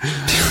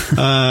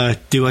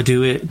 Do I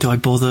do it? Do I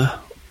bother?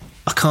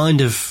 I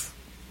kind of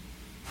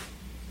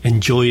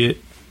enjoy it,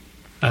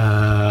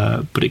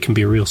 but it can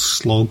be a real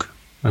slog.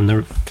 And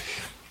the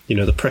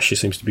pressure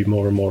seems to be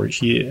more and more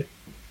each year,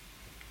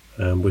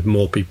 with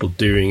more people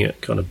doing it,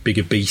 kind of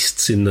bigger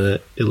beasts in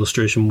the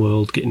illustration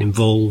world getting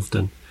involved.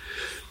 And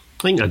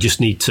I think I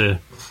just need to...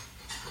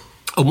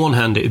 On one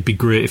hand, it'd be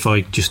great if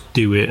I just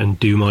do it and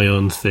do my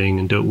own thing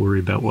and don't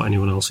worry about what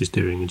anyone else is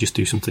doing, and just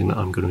do something that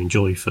I'm going to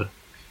enjoy for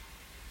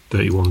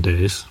 31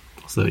 days.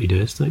 But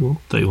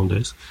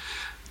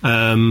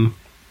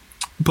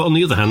on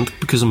the other hand,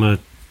 because I'm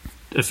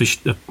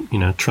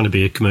trying to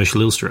be a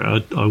commercial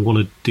illustrator, I want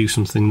to do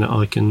something that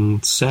I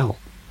can sell.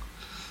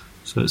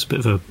 So it's a bit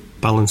of a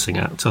balancing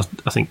act. I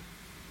think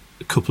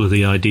a couple of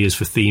the ideas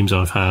for themes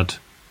I've had,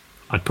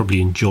 I'd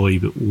probably enjoy,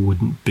 but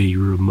wouldn't be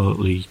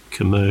remotely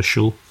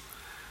commercial.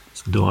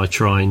 So do I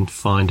try and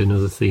find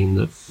another theme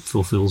that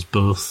fulfills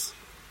both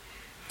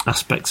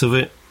aspects of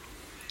it?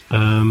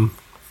 So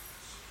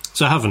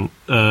I haven't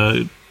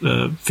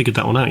figured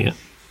that one out yet.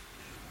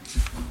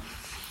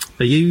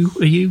 Are you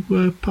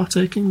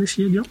partaking this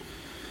year, John?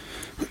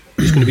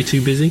 Just going to be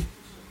too busy?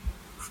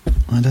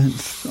 I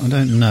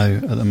don't know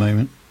at the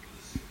moment.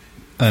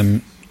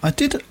 I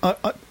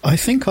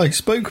think I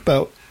spoke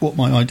about what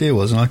my idea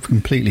was, and I've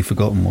completely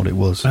forgotten what it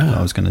was that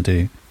I was going to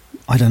do.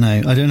 I don't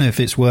know if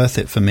it's worth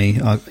it for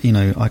me. I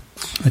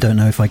don't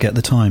know if I get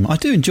the time. I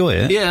do enjoy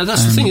it. Yeah,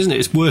 that's the thing, isn't it?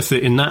 It's worth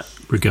it in that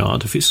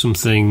regard. If it's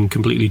something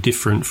completely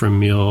different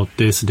from your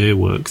day-to-day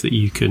work that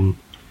you can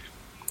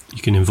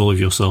involve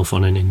yourself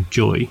on and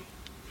enjoy.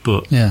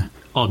 But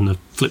on the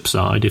flip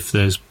side, if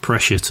there's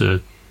pressure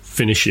to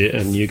finish it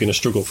and you're going to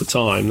struggle for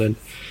time, then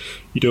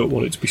you don't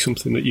want it to be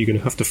something that you're going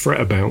to have to fret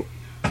about.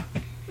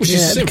 Which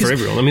is the same for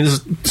everyone. I mean,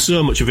 there's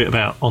so much of it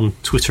on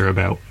Twitter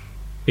about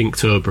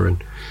Inktober,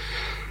 and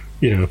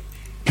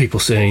people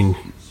saying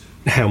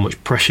how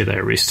much pressure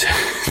there is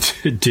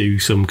to do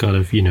some kind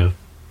of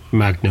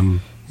magnum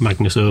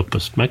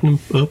opus.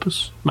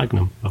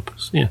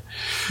 Yeah.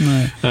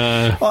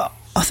 No.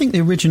 I think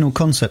the original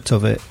concept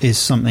of it is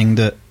something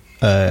that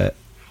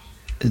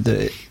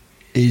that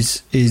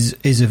is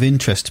of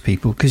interest to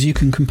people, because you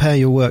can compare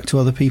your work to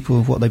other people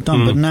of what they've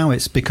done. But now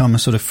it's become a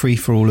sort of free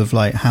for all of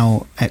like,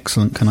 how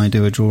excellent can I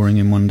do a drawing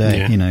in one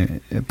day? You know,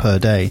 per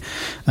day,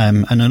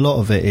 and a lot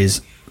of it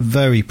is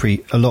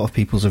a lot of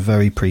people's are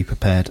very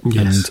pre-prepared,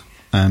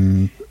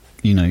 and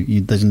you know,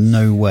 there's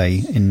no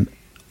way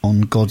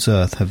on God's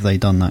earth have they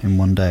done that in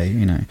one day.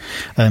 You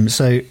know,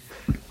 so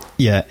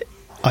yeah.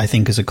 I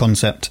think as a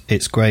concept,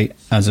 it's great.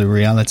 As a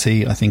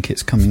reality, I think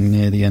it's coming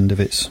near the end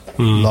of its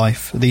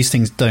life. These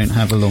things don't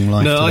have a long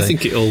life. No, do I they?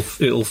 think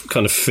it'll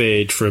kind of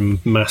fade from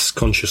mass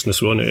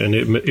consciousness, won't it? And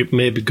it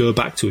maybe go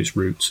back to its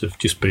roots of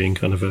just being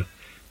kind of a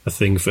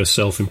thing for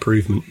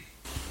self-improvement.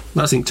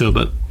 That's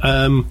Inktober.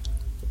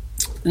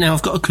 Now,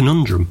 I've got a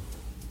conundrum.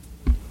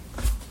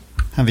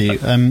 Have you?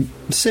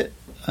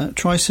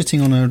 Try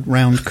sitting on a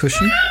round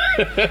cushion.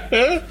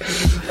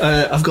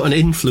 I've got an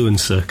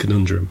influencer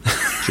conundrum,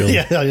 John.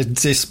 Yeah,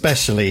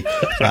 especially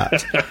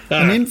that.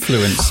 An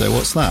influencer,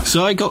 what's that?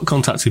 So I got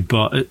contacted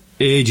by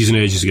ages and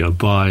ages ago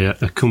by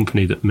a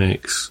company that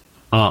makes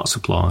art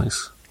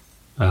supplies,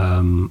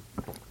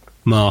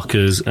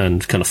 markers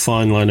and kind of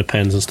fine liner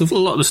pens and stuff, a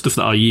lot of the stuff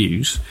that I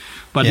use,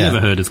 but I'd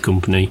never heard of the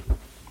company.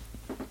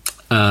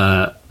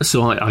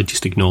 So I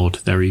just ignored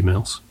their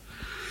emails.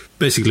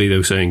 Basically, they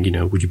were saying, you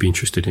know, would you be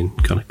interested in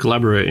kind of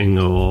collaborating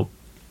or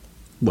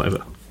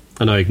whatever?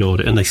 And I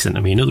ignored it. And they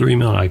sent me another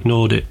email. I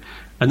ignored it.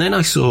 And then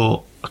I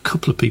saw a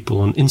couple of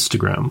people on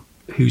Instagram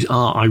whose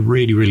art I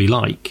really, really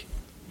like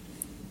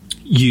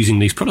using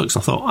these products. I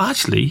thought,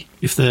 actually,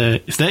 if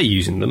they're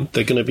using them,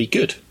 they're going to be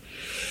good.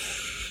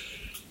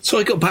 So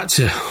I got back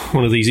to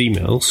one of these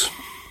emails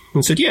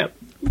and said, yeah,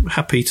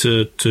 happy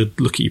to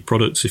look at your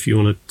products if you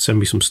want to send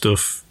me some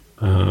stuff.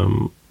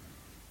 And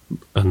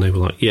they were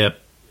like, yeah.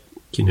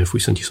 You know, if we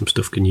send you some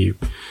stuff, can you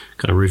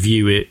kind of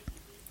review it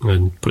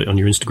and put it on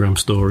your Instagram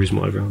stories and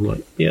whatever? I'm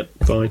like, yeah,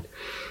 fine.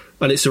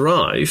 And it's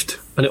arrived,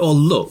 and it all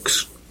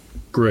looks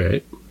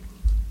great,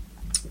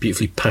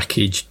 beautifully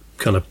packaged,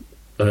 kind of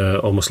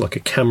almost like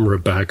a camera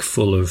bag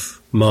full of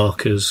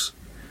markers,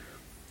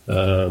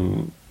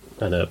 and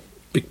a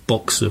big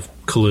box of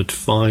coloured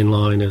fine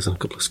liners and a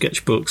couple of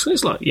sketchbooks. And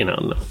it's like, you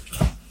know,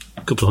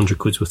 a couple of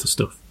 £100 worth of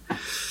stuff.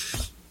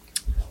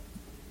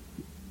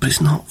 But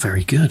it's not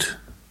very good.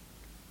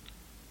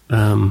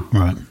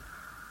 Right.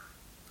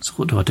 So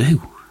what do I do?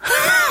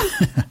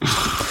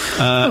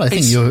 Well, I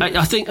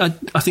think I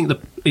think that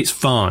it's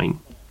fine,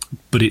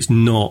 but it's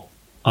not.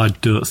 I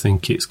don't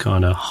think it's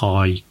kind of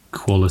high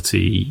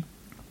quality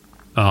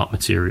art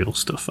material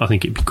stuff. I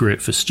think it'd be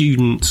great for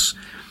students.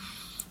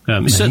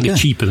 It's certainly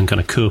cheaper than kind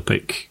of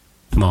Copic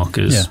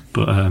markers,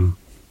 but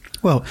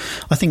well,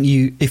 I think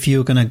if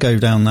you're going to go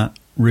down that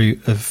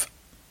route of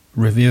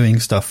reviewing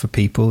stuff for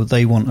people,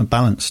 they want a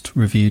balanced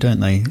review,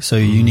 don't they? So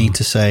you need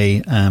to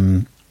say,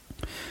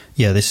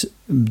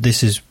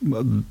 this is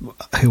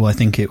who I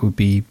think it would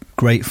be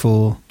great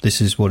for, this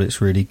is what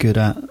it's really good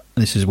at,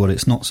 this is what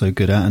it's not so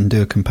good at, and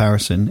do a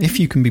comparison if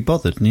you can be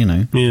bothered, you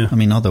know. I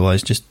mean,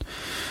 otherwise just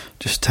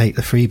take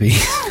the freebie.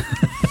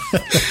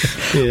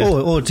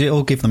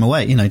 or give them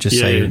away, you know, just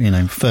say, you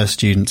know, first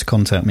student to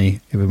contact me,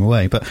 give them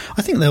away. But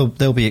I think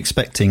they'll be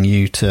expecting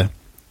you to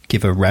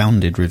give a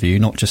rounded review,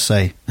 not just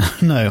say,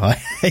 no, I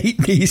hate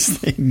these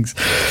things,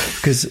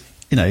 because,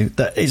 you know,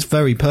 that it's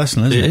very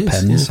personal, isn't it?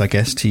 Pens, I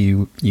guess,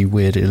 to you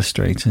weird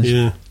illustrators.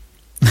 Yeah,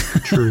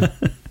 true.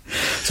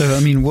 So,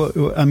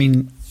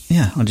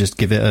 I'll just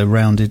give it a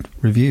rounded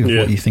review of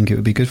what you think it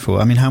would be good for.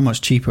 I mean, how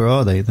much cheaper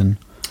are they than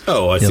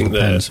I think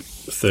they're pens?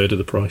 a third of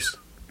the price.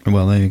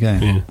 Well, there you go.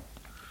 Yeah.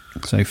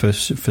 So for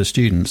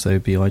students, they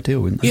would be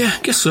ideal, wouldn't they? Yeah,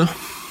 I guess so.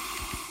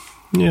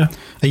 Yeah.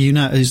 Are you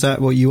now? Is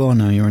that what you are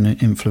now? You're an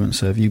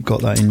influencer. Have you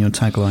got that in your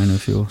tagline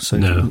of your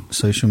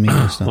social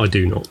media stuff? I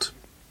do not.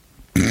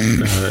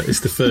 It's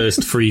the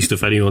first free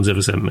stuff anyone's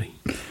ever sent me.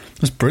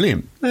 That's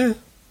brilliant. Yeah.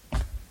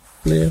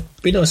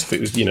 It'd be nice if it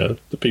was, you know,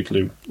 the people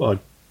who I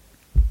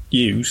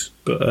use,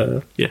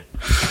 but yeah.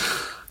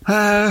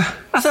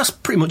 That's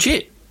pretty much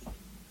it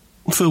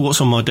for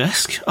what's on my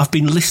desk. I've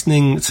been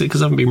listening to,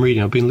 because I haven't been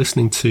reading, I've been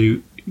listening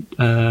to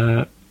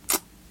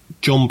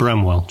John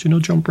Bramwell. Do you know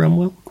John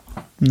Bramwell?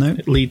 No.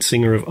 Lead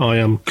singer of I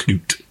Am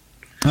Clute.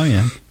 Oh,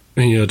 yeah.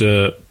 And he had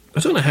I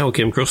don't know how I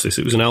came across this.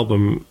 It was an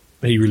album,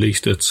 he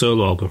released a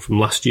solo album from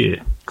last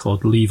year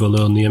called Leave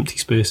Alone the Empty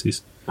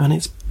Spaces. And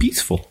it's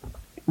beautiful.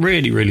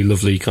 Really, really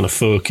lovely, kind of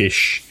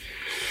folkish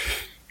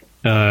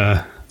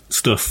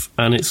stuff.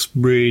 And it's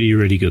really,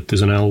 really good.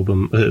 There's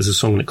a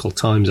song in it called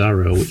Time's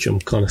Arrow, which I'm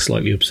kind of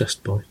slightly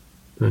obsessed by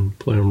and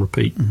play on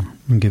repeat.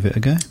 I'll give it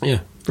a go. Yeah.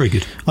 Very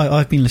good.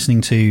 I've been listening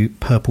to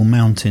Purple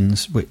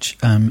Mountains, which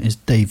is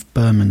Dave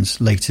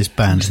Berman's latest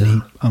band.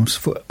 And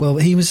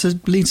he was the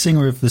lead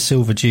singer of the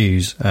Silver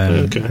Jews,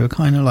 who are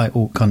kind of like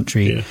alt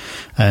country.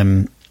 Yeah.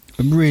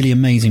 A really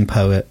amazing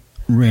poet,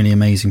 really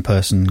amazing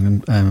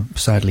person. And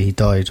sadly, he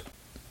died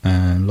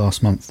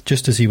last month,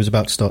 just as he was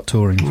about to start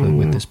touring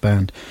with this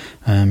band.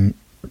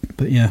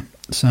 But yeah,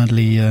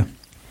 sadly,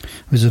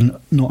 was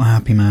not a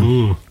happy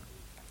man.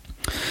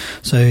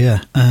 So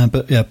yeah,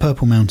 but yeah,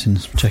 Purple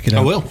Mountains, check it out.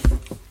 I will.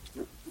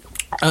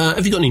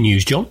 Have you got any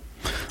news, John?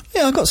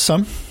 Yeah, I've got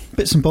some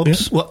bits and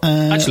bobs. Yeah. Well,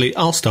 actually,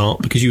 I'll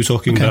start because you were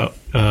talking about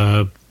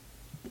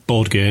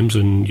board games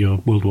and your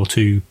World War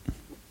II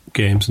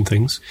games and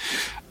things.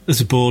 There's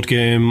a board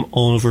game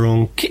over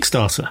on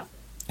Kickstarter,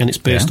 and it's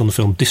based on the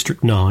film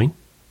District 9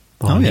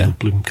 by Neil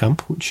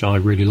Blomkamp, which I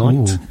really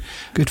liked. Ooh,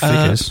 good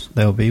figures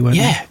they'll be, won't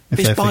they?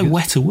 It's by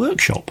Weta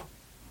Workshop.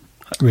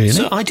 Really?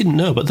 So I didn't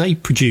know, but they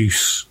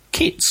produce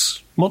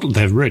kits.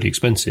 They're really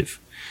expensive,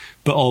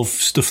 but of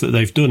stuff that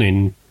they've done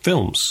in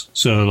films.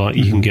 So, like,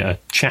 you can get a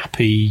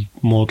Chappie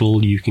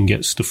model, you can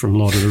get stuff from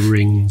Lord of the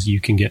Rings, you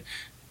can get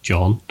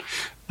John.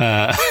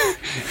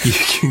 You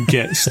can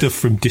get stuff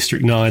from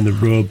District 9, the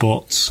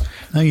robots.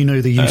 Now you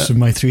know the use of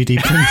my 3D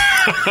print.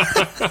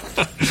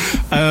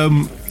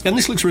 And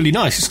this looks really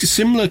nice. It's a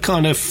similar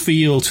kind of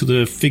feel to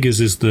the figures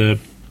as the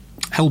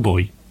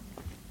Hellboy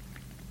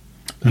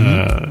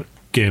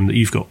game that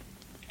you've got.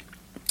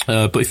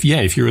 But if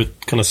you're a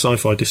kind of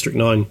sci-fi District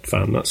 9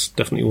 fan, that's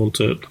definitely one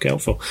to look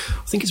out for.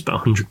 I think it's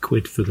about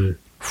 £100 for the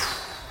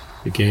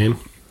game.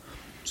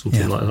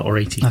 Something like that, or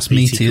 80. That's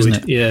meaty, isn't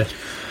it? Yeah.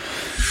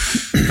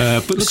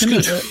 But looks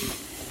good.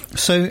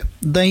 So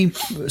they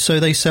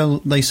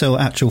sell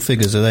actual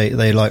figures. Are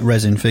they like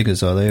resin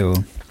figures? Are they, or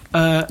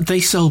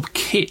they sell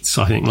kits?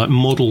 I think, like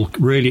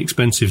really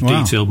expensive,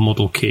 detailed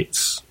model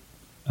kits.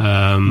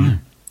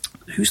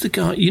 Who's the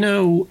guy?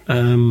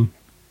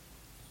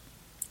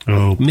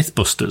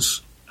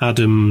 Mythbusters.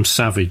 Adam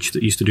Savage,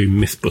 that used to do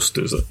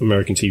Mythbusters, an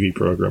American TV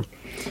program.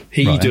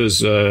 He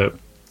does.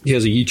 He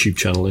has a YouTube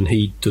channel, and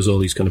he does all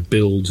these kind of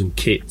builds and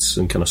kits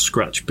and kind of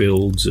scratch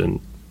builds and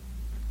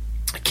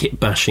kit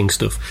bashing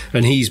stuff,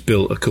 and he's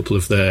built a couple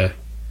of their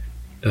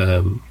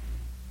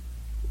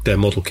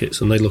model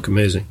kits, and they look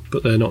amazing,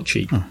 but they're not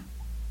cheap.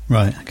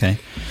 Right, okay.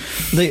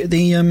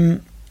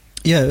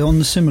 On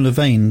the similar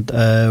vein,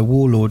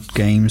 Warlord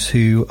Games,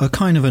 who are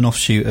kind of an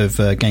offshoot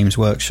of Games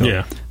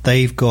Workshop,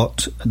 they've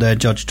got their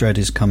Judge Dredd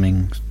is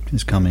coming.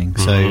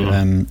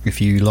 So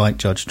if you like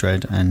Judge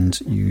Dredd, and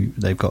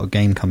they've got a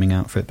game coming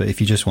out for it, but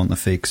if you just want the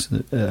figs,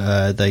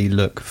 they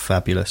look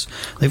fabulous.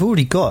 They've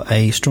already got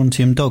a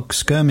Strontium Dog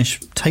skirmish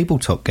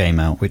tabletop game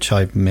out, which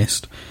I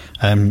missed,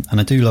 and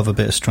I do love a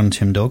bit of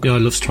Strontium Dog. Yeah, I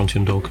love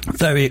Strontium Dog.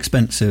 Very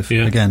expensive.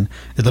 Again,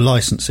 the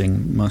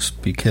licensing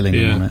must be killing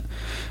them on it.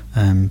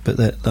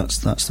 But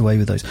that's the way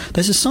with those.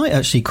 There's a site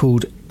actually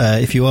called,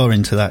 if you are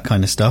into that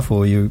kind of stuff,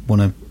 or you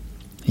want to,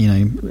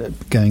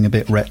 going a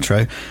bit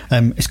retro,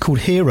 it's called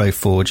Hero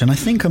Forge, and I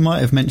think I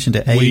might have mentioned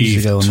it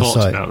ages ago on the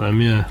site. About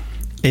them,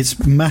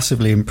 It's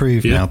massively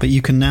improved now, but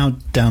you can now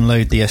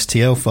download the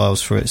STL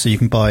files for it, so you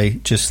can buy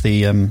just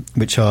the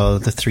which are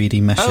the 3D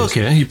meshes. Oh,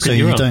 okay. You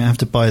don't have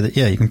to buy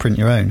you can print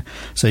your own.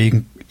 So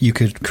you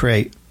could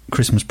create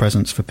Christmas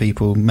presents for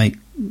people, make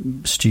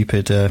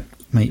stupid,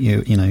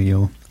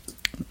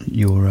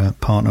 your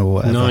partner or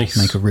whatever,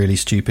 make a really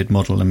stupid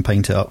model and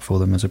paint it up for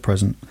them as a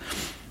present.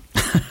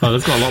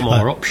 They've got a lot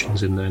more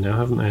options in there now,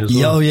 haven't they? As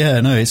well?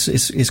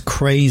 It's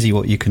crazy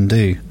what you can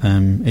do.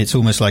 It's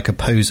almost like a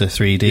Poser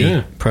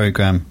 3D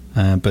program,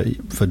 but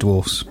for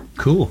dwarfs.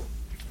 Cool.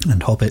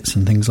 And hobbits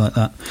and things like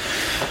that.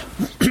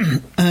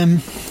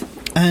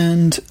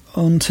 And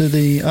on to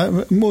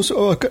the more.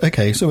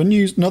 So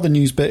another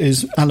news bit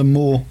is Alan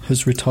Moore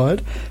has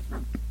retired.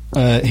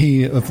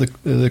 He of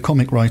the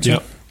comic writer.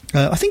 Yep.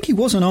 I think he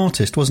was an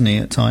artist, wasn't he,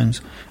 at times?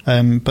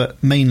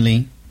 But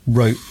mainly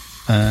wrote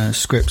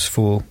scripts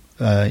for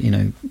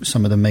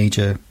some of the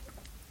major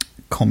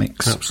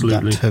comics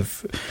that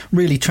have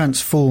really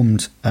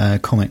transformed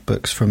comic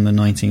books from the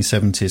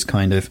 1970s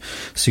kind of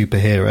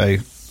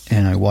superhero,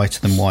 whiter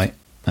than white,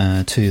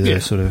 to the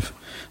sort of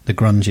the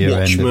grungier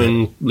end of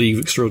it. League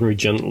of Extraordinary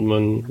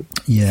Gentlemen,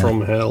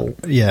 From Hell.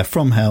 Yeah,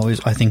 From Hell is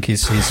his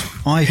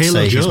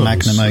his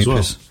magnum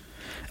opus. Well.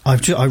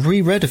 I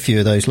reread a few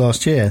of those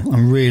last year. I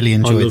really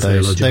enjoyed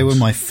those. They were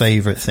my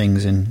favourite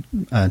things in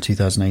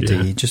 2000 AD.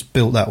 He just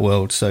built that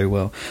world so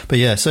well.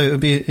 But so it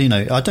would be,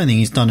 I don't think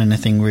he's done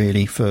anything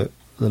really for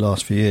the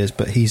last few years,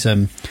 but he's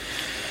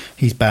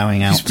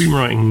bowing out. He's been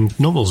writing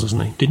novels,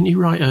 hasn't he? Didn't he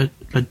write a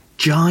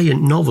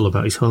giant novel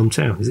about his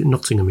hometown? Is it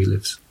Nottingham he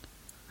lives?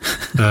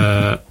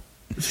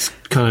 It's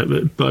kind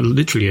of, but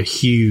literally a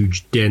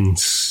huge,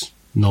 dense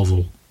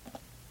novel.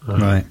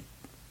 Right.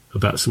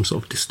 About some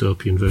sort of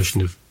dystopian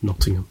version of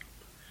Nottingham,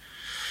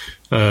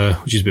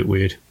 which is a bit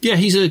weird. Yeah,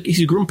 he's a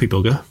grumpy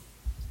bugger,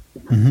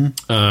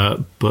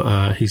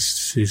 but his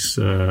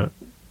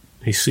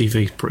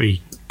CV's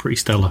pretty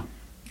stellar.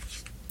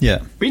 Yeah,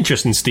 be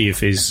interesting to see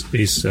if his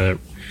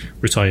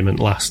retirement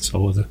lasts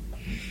or whether.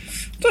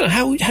 I don't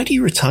know how do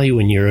you retire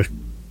when you're a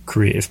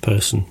creative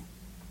person?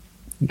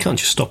 You can't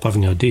just stop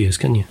having ideas,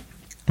 can you?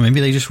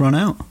 Maybe they just run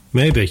out.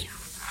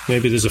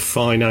 Maybe there's a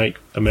finite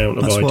amount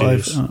of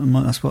ideas.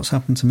 That's what's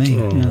happened to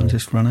me. I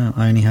just run out.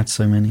 I only had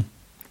so many.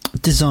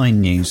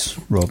 Design news,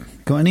 Rob.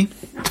 Got any?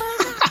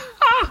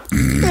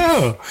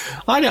 No,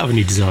 I don't have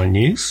any design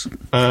news.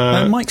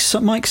 Mike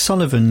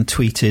Sullivan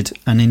tweeted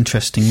an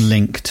interesting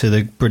link to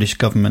the British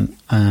government,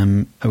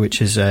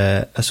 which is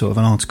a sort of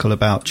an article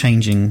about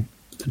changing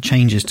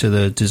changes to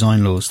the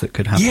design laws that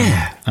could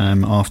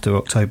happen after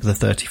October the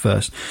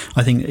 31st.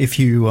 I think if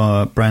you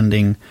are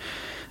branding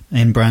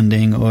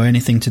or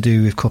anything to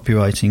do with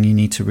copywriting, you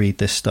need to read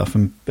this stuff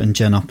and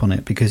gen up on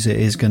it, because it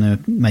is going to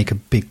make a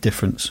big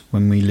difference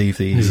when we leave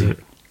the EU. Is it?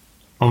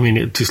 I mean,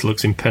 it just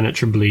looks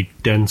impenetrably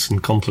dense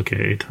and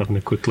complicated, having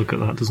a quick look at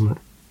that, doesn't it?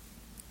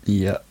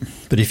 Yeah.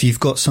 But if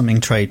you've got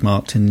something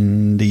trademarked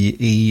in the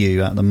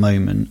EU at the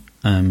moment,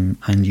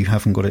 and you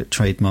haven't got it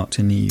trademarked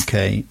in the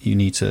UK, you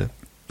need to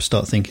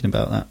start thinking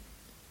about that,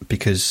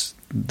 because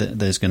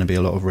there's going to be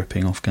a lot of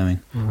ripping off going.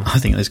 I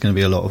think there's going to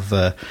be a lot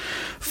of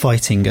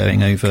fighting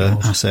going over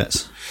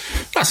assets.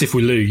 That's if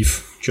we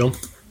leave, John.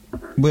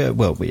 We are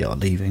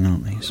leaving,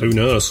 aren't we? So. Who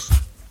knows?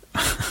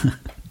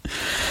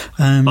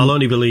 I'll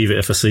only believe it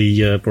if I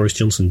see Boris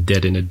Johnson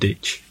dead in a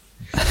ditch.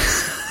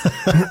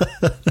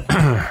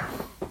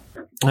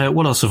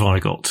 What else have I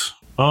got?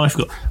 I've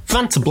got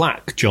Vanta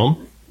Black,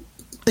 John.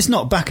 It's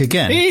not back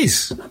again. It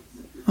is.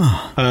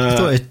 Oh, I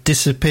thought it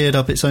disappeared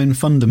up its own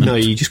fundament. No,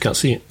 you just can't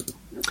see it.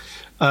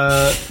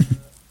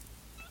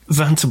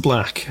 Vanta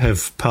Black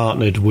have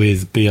partnered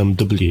with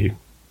BMW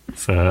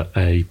for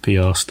a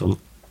PR stunt.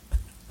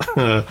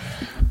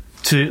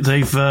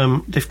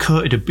 They've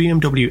coated a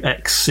BMW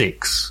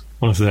X6,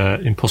 one of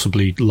their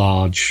impossibly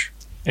large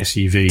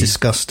SUV,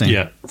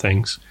 disgusting,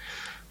 things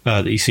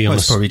that you see on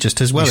it's probably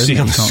just as well, you isn't see it?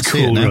 on You the can't see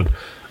school it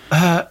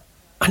run,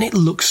 and it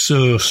looks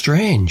so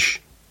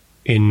strange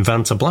in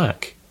Vanta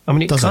Black. I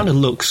mean, it kind of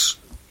looks,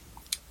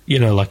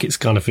 like it's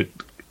kind of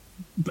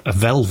a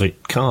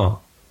velvet car,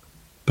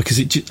 because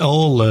it just,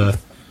 all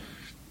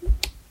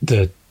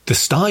the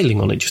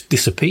styling on it just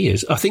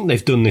disappears. I think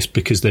they've done this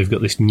because they've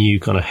got this new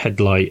kind of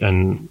headlight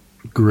and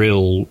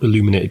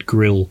illuminated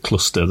grille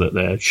cluster that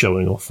they're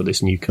showing off for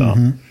this new car.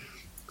 Mm-hmm.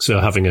 So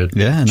having a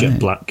jet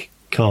black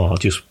car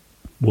just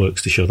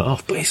works to show that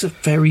off. But it's a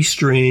very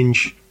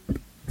strange.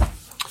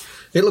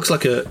 It looks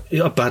like a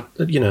bad,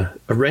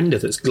 a render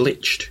that's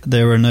glitched.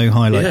 There are no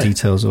highlight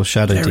details or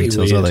shadow details,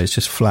 weird. Are they? It's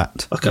just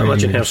flat. I can't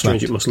imagine how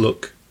strange it must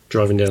look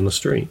driving down the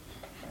street.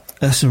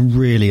 That's a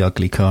really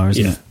ugly car,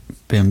 isn't it?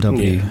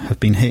 BMW have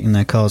been hitting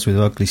their cars with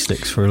ugly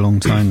sticks for a long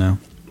time now.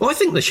 Well, I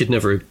think they should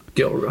never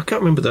get. I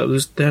can't remember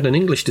that. They had an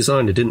English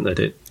designer, didn't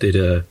they?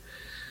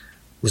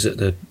 Was it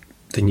the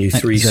new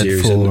 3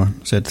 series? Z4,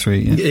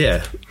 Z3,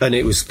 yeah, and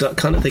it was that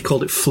kind of. They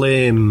called it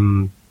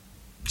flame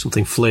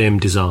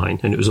design,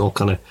 and it was all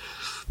kind of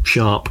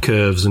sharp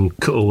curves and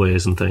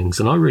cutaways and things.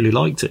 And I really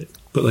liked it,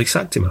 but they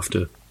sacked him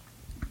after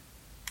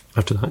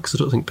that because I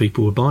don't think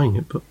people were buying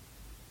it. But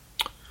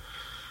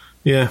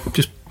yeah,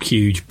 just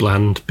huge,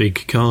 bland,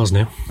 big cars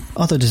now.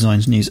 Other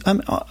designs news.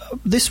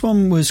 This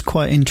one was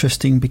quite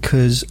interesting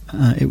because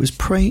it's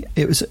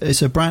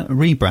a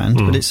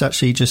rebrand, but it's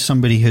actually just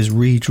somebody has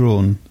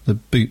redrawn the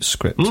Boots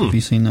script. Have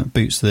you seen that?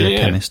 Boots, the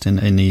chemist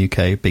in the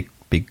UK, big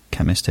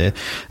chemist here.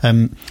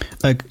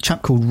 A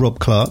chap called Rob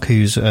Clark,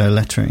 who's a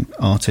lettering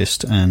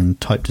artist and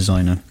type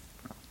designer.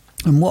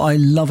 And what I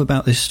love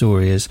about this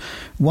story is,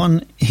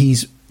 one,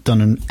 he's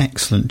done an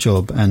excellent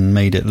job and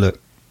made it look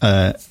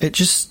it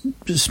just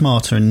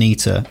smarter and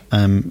neater,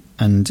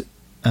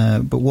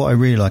 but what I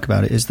really like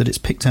about it is that it's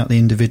picked out the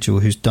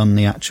individual who's done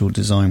the actual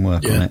design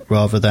work on it,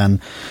 rather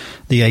than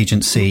the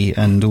agency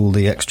and all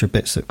the extra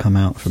bits that come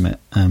out from it.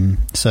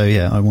 So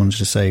I wanted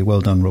to say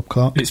well done, Rob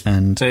Clark. It's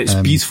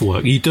beautiful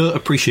work. You don't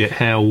appreciate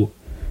how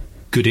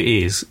good it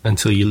is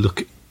until you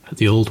look at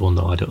the old one,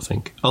 though. I don't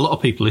think a lot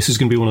of people, this is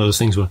going to be one of those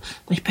things where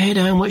they paid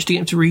how much to get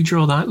him to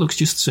redraw that, it looks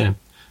just the same,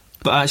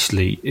 but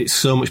actually it's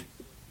so much.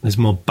 There's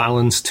more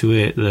balance to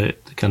it. The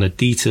kind of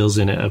details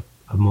in it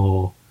are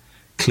more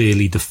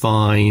clearly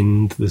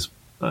defined. There's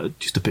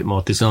just a bit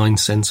more design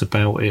sense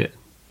about it.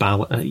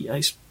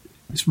 It's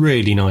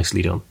really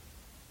nicely done.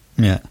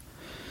 Yeah.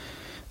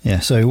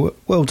 So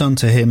well done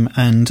to him.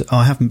 And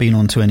I haven't been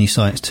onto any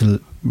sites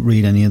to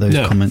read any of those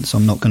comments.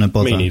 I'm not going to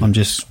bother. I'm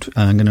just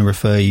going to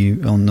refer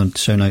you on the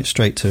show notes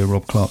straight to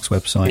Rob Clark's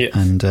website.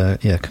 And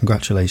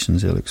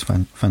congratulations, it looks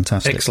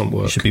fantastic. Excellent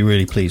work. You should be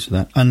really pleased with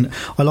that. And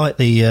I like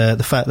the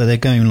fact that they're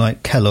going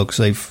like Kellogg's.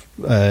 They've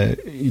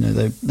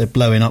they're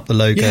blowing up the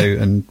logo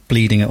and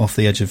bleeding it off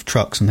the edge of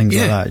trucks and things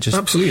like that. Just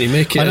absolutely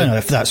make it. I don't know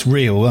if that's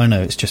real. I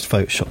know it's just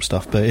Photoshop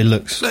stuff, but it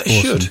looks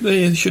awesome.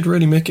 They should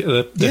really make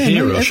it the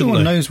hero.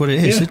 Everyone knows what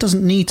it is. It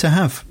doesn't need to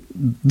have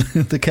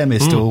the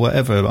chemist or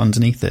whatever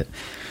underneath it.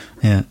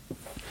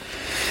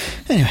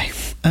 Anyway,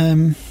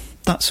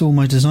 that's all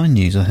my design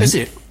news, I think. Is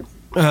it?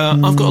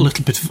 I've got a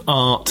little bit of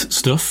art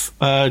stuff.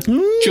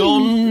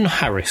 John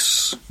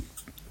Harris,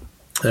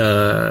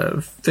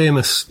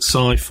 famous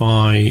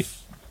sci-fi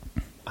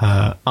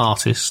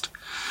artist.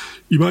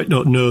 You might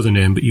not know the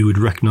name, but you would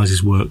recognise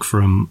his work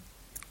from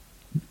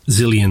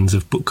zillions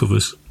of book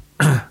covers.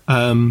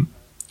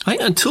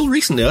 Until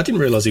recently, I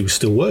didn't realise he was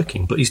still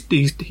working, but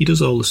he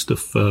does all the stuff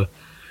for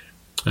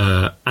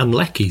Anne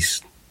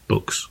Leckie's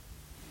books.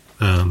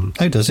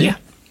 Does he? Yeah.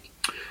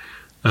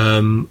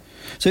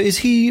 So is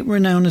he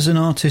renowned as an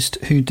artist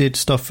who did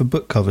stuff for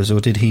book covers, or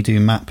did he do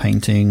matte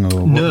painting?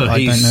 Or no,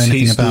 I don't know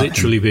anything about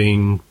literally him.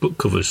 Being book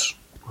covers.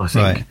 I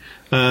think.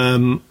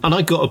 Right. And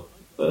I got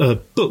a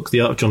book,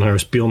 The Art of John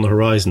Harris, Beyond the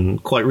Horizon,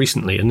 quite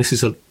recently, and this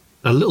is a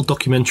little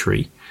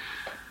documentary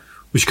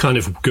which kind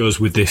of goes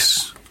with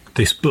this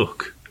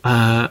book,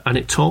 and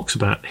it talks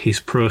about his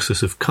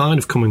process of kind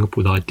of coming up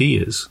with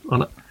ideas.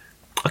 And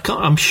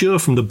I'm sure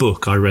from the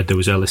book I read there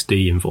was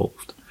LSD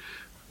involved,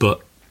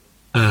 but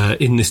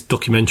in this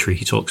documentary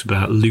he talks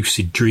about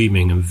lucid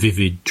dreaming and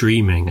vivid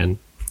dreaming, and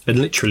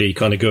literally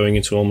kind of going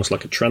into almost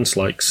like a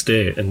trance-like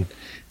state and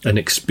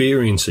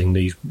experiencing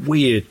these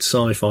weird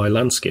sci-fi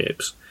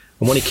landscapes.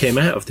 And when he came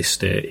out of this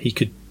state,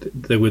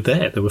 they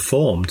were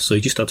formed, so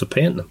he just had to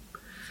paint them.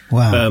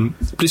 Wow.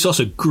 But it's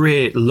also a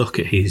great look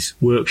at his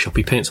workshop.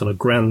 He paints on a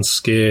grand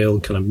scale,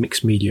 kind of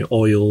mixed media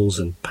oils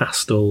and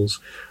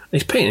pastels.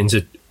 And his paintings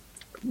are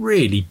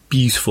really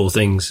beautiful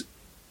things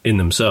in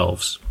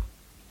themselves.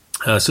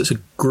 So it's a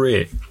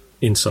great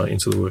insight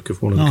into the work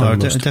of one of the I'll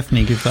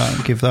definitely give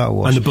that a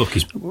watch. And the book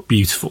is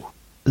beautiful.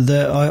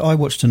 I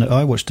watched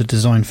a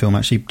design film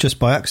actually just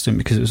by accident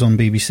because it was on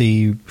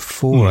BBC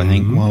 4, I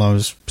think, while I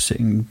was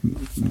sitting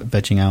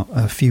vegging out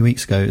a few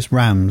weeks ago. It's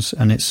Rams,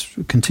 and it's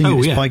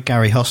continued. It's by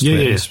Gary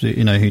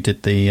Hustwit, who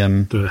did the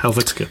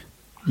Helvetica.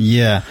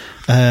 Yeah,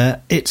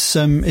 it's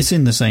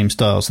in the same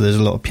style, so there's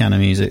a lot of piano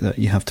music that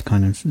you have to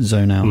kind of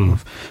zone out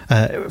of.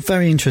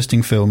 Very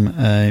interesting film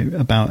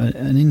about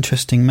an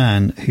interesting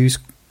man who's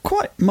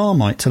quite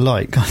Marmite to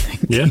like, I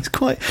think. Yeah.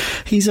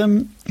 He's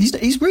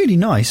really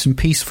nice and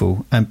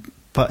peaceful,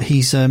 but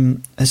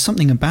there's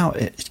something about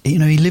it. He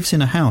lives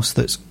in a house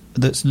that's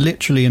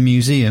literally a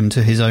museum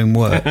to his own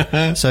work.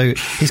 So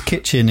his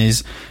kitchen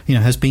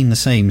has been the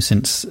same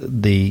since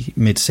the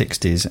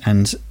mid-60s,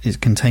 and it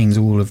contains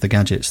all of the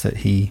gadgets that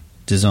he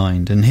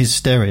designed, and his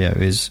stereo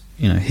is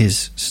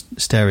his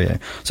stereo.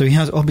 So he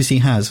obviously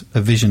has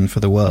a vision for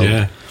the world.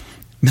 Yeah.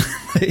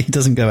 He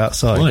doesn't go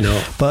outside. Why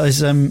not? But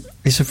it's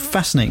a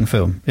fascinating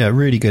film. Yeah,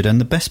 really good.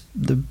 And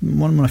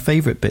one of my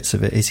favourite bits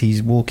of it is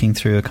he's walking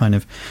through a kind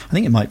of, I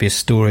think it might be a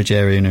storage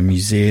area in a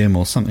museum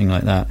or something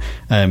like that,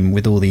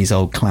 with all these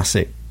old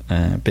classic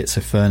bits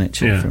of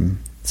furniture from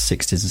the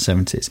 60s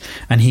and 70s.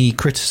 And he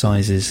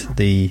criticises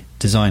the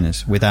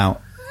designers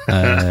without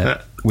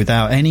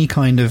any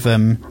kind of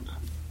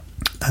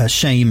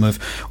shame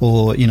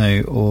or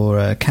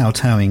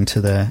kowtowing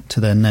to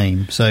their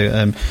name. So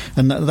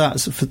and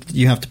that's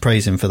you have to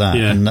praise him for that.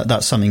 Yeah. And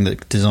that's something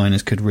that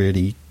designers could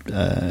really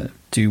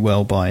do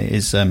well by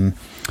is to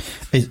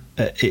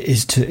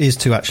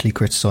actually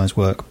criticize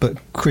work, but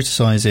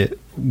criticize it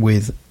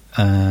with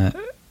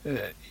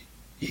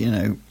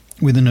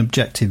with an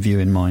objective view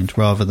in mind,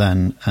 rather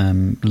than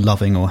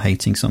loving or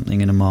hating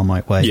something in a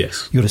Marmite way.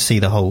 Yes. You got to see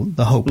the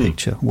whole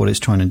picture, what it's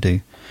trying to do.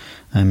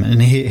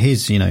 And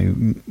his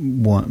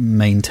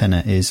main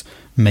tenet is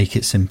make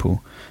it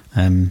simple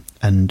and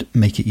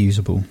make it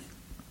usable.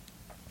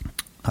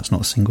 That's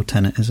not a single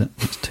tenet, is it?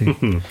 It's two.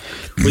 Well,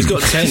 he's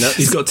got 10.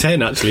 He's got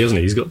 10 actually, hasn't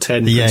he? He's got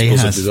 10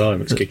 principles of design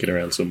that's kicking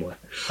around somewhere.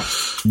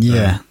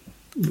 Yeah,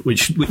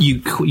 which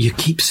you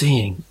keep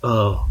seeing.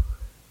 Oh,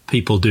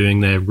 people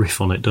doing their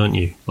riff on it, don't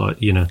you? Like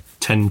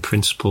 10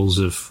 principles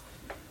of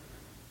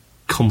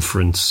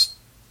conference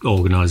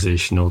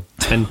organisation, or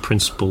 10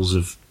 principles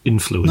of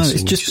influencing. No,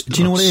 it's just do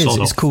you know what it is?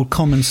 It's called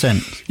common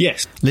sense.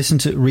 Yes.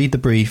 Read the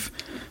brief,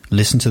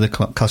 listen to the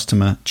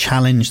customer,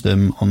 challenge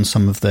them on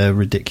some of their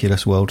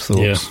ridiculous world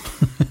thoughts,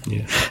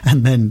 yeah.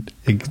 and then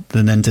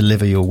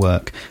deliver your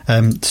work.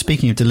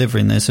 Speaking of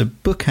delivering, there's a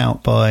book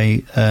out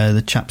by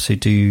the chaps who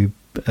do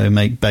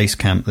make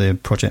Basecamp, the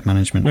project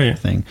management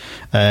thing.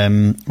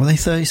 Were they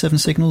 37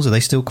 Signals? Are they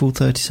still called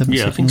 37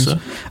 Signals? I think so.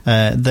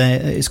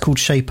 It's called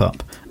Shape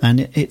Up,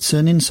 and it's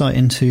an insight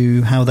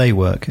into how they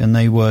work. And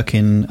they work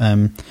in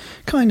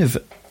kind of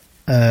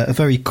a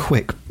very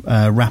quick,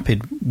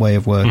 rapid way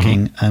of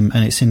working, and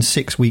it's in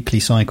 6 weekly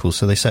cycles.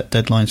 So they set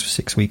deadlines for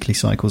 6 weekly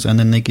cycles, and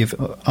then they give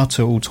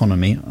utter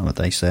autonomy, what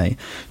they say,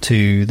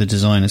 to the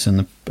designers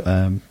and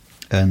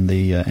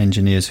the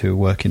engineers who are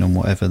working on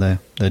whatever they're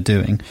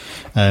doing,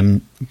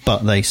 but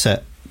they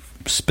set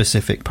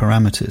specific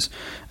parameters,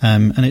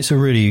 and it's a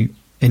really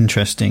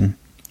interesting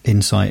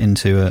insight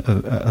into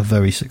a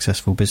very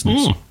successful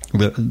business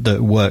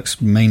that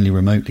works mainly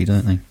remotely,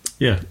 don't they?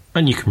 Yeah,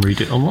 and you can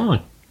read it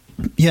online.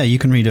 Yeah, you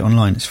can read it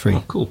online. It's free.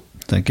 Oh, cool.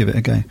 So give it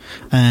a go.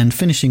 And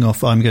finishing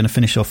off, I'm going to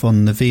finish off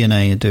on the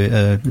V&A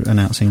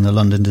announcing the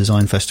London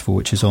Design Festival,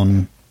 which is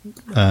on.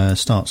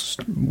 Starts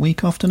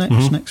week after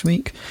next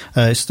week.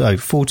 It's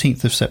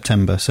 14th of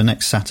September, so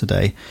next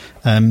Saturday.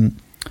 I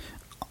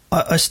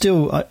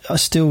still,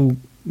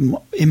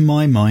 in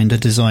my mind, a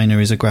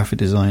designer is a graphic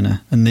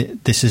designer, and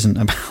this isn't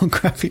about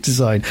graphic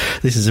design.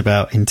 This is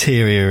about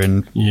interior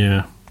and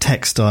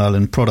textile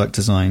and product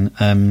design.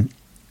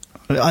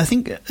 I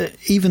think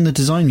even the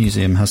Design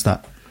Museum has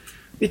that.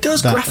 It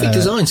does. Graphic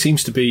design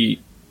seems to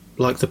be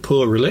like the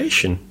poor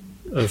relation.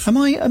 Am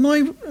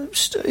I?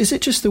 Is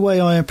it just the way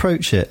I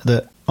approach it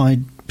that I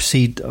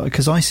see?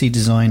 Because I see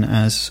design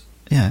as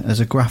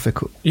a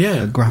graphical.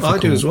 Yeah, I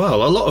do as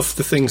well. A lot of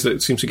the things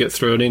that seem to get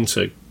thrown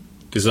into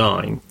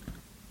design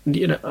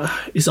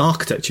is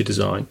architecture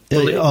design?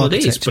 Well,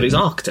 it is, but it's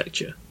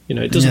architecture.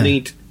 It doesn't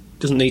need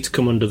to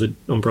come under the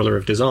umbrella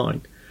of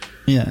design.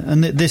 Yeah,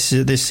 and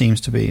this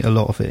seems to be a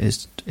lot of it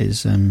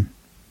is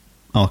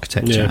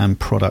architecture and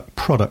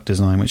product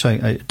design, which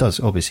it does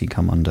obviously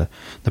come under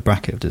the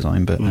bracket of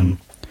design, but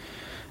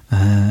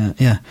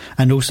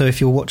and also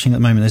if you're watching at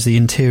the moment, there's the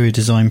interior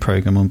design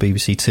program on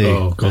BBC Two.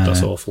 Oh God,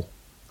 that's awful.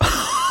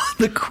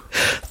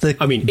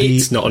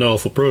 It's not an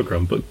awful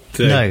program, but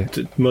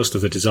most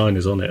of the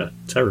designers on it are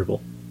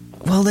terrible.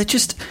 Well, they're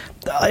just.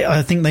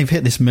 I think they've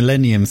hit this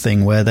millennium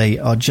thing where they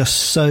are just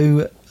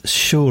so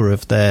sure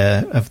of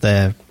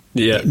their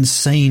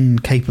insane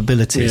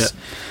capabilities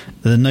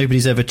that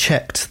nobody's ever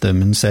checked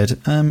them and said,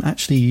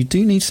 actually, you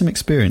do need some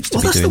experience to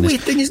be doing this. Well, that's the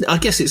weird thing, isn't it? I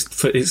guess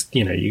it's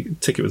you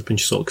take it with a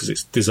pinch of salt because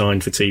it's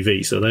designed for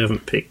TV, so they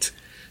haven't picked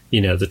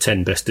the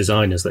 10 best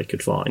designers they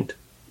could find.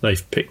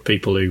 They've picked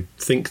people who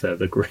think they're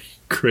the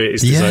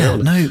greatest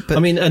designers.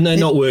 And they're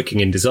not working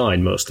in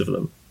design, most of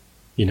them.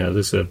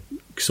 There's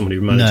someone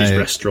who manages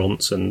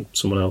restaurants and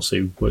someone else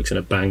who works in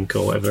a bank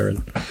or whatever.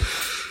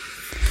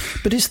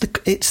 But it's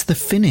the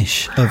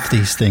finish of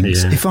these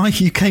things. Yeah.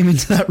 If you came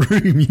into that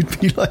room, you'd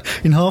be like,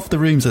 in half the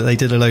rooms that they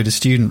did a load of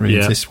student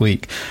rooms this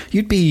week,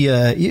 you'd be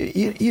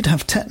you'd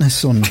have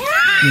tetanus on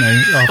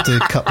after a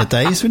couple of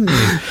days, wouldn't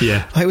you?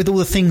 Yeah. Like with all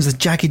the things, the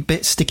jagged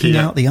bits sticking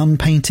out, the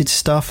unpainted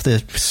stuff,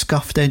 the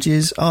scuffed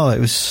edges. Oh, it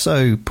was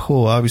so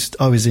poor. I was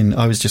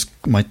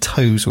just, my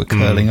toes were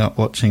curling up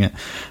watching it.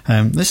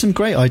 There's some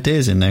great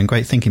ideas in there and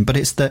great thinking, but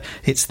it's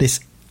this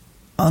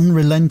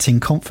unrelenting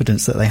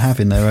confidence that they have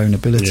in their own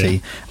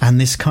ability, and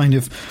this kind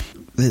of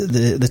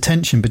the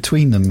tension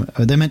between them.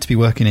 They're meant to be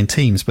working in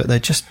teams, but they're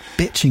just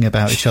bitching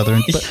about each other,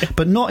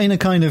 but not in a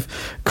kind of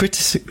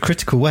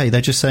critical way.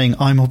 They're just saying,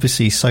 I'm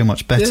obviously so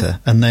much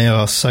better and they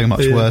are so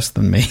much worse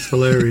than me. It's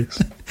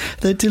hilarious.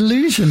 They're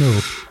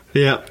delusional.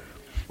 Yeah.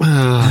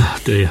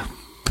 Oh dear.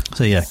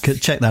 So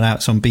check that out.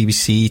 It's on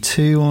BBC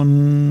Two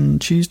on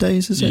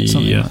Tuesdays, is it?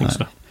 Something like that.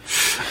 So.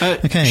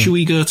 Okay. Should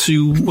we go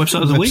to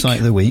Website of the Week? Website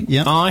of the Week,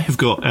 yeah. I have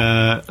got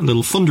a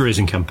little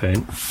fundraising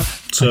campaign.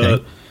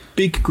 So,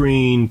 Big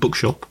Green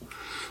Bookshop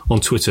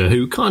on Twitter,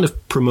 who kind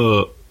of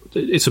promote...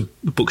 It's a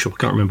bookshop, I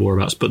can't remember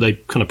whereabouts, but they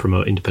kind of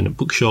promote independent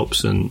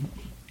bookshops, and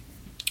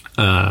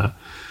they're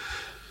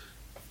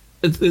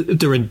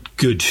a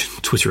good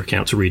Twitter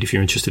account to read if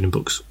you're interested in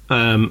books.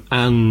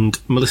 And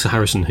Melissa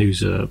Harrison,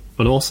 who's an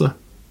author,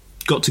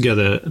 got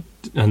together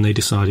and they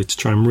decided to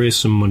try and raise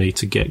some money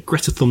to get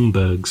Greta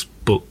Thunberg's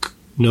book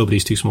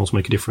Nobody's Too Small to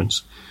Make a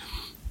Difference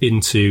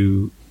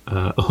into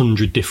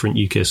 100 different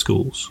UK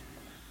schools,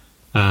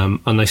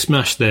 and they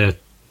smashed their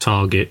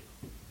target,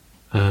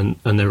 and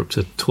they're up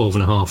to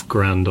 12.5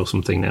 grand or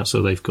something now,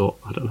 so they've got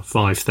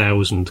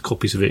 5,000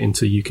 copies of it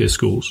into UK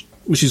schools,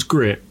 which is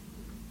great.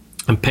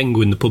 And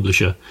Penguin, the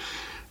publisher,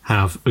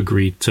 have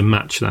agreed to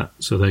match that,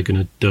 so they're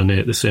going to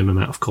donate the same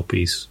amount of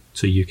copies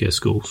to UK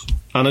schools.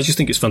 And I just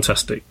think it's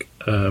fantastic,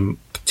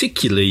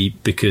 particularly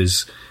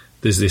because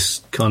there's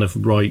this kind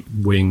of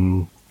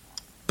right-wing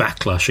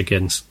backlash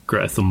against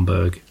Greta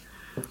Thunberg,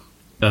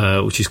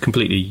 which is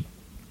completely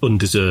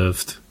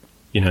undeserved.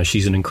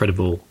 She's an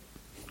incredible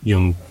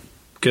young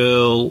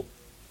girl,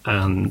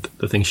 and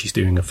the things she's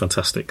doing are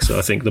fantastic. So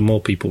I think the more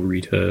people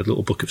read her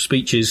little book of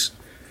speeches,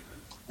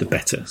 the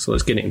better. So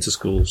let's get it into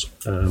schools.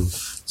 So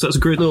that's a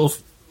great little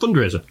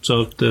fundraiser.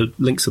 So the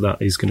link to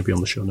that is going to be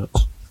on the show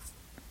notes.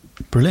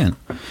 Brilliant.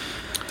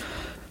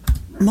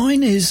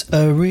 Mine is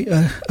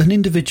an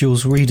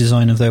individual's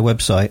redesign of their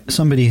website.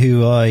 Somebody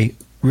who I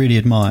really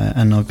admire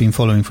and I've been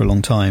following for a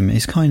long time.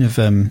 Is kind of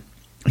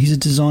he's a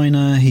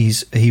designer.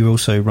 He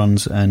also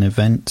runs an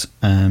event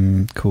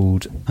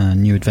called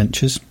New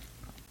Adventures.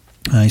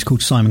 He's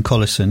called Simon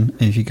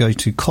Collison. If you go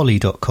to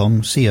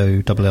colly.com,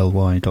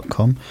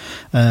 COLLY.com,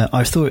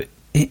 I thought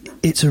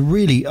it's a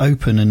really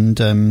open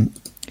and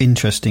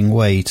interesting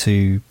way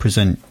to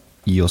present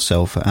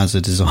yourself as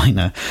a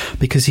designer,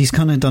 because he's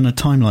kind of done a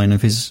timeline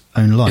of his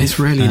own life. It's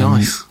really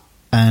nice,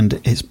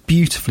 and it's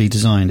beautifully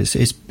designed.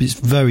 It's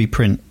very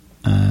print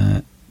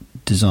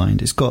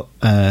designed. It's got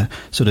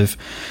sort of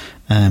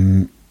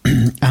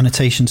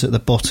annotations at the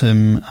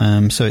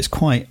bottom, so it's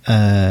quite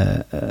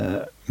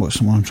what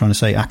I'm trying to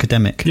say,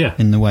 academic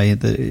in the way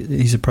that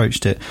he's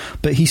approached it.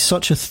 But he's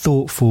such a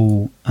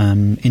thoughtful,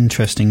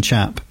 interesting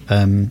chap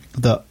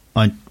that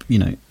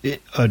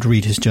I'd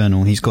read his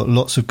journal. He's got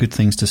lots of good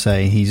things to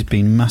say. He's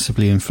been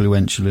massively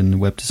influential in the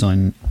web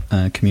design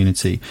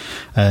community,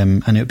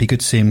 and it would be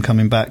good to see him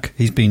coming back.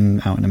 He's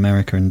been out in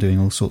America and doing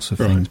all sorts of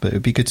things, but it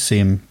would be good to see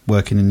him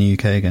working in the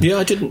UK again. Yeah,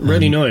 I didn't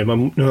really know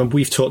him.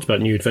 We've talked about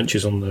New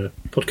Adventures on the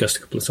podcast a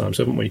couple of times,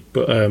 haven't we?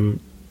 But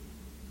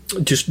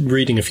just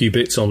reading a few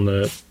bits on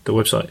the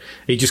website,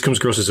 he just comes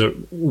across as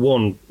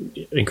one,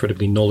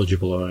 incredibly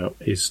knowledgeable about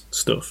his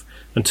stuff,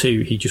 and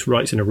two, he just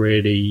writes in a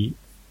really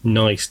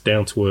nice,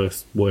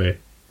 down-to-earth way.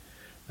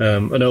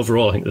 And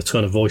overall, I think the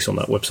tone of voice on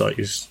that website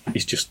is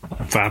just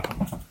fab.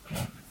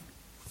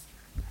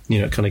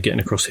 Kind of getting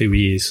across who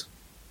he is.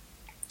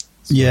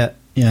 So. Yeah,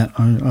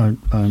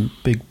 I'm a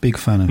big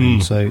fan of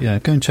him. So,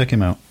 go and check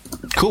him out.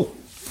 Cool.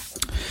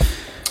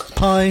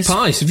 Pies.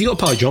 Have you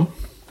got a pie, John?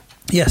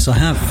 Yes, I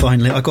have,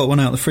 finally. I got one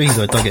out of the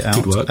freezer. I dug it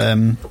out. Good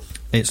work.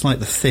 It's like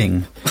The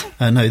Thing.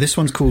 No, this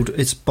one's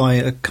it's by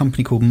a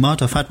company called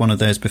Mud. I've had one of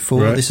theirs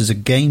before. Right. This is a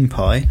game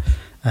pie.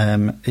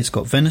 It's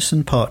got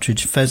venison,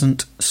 partridge,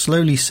 pheasant,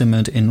 slowly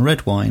simmered in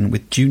red wine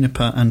with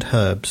juniper and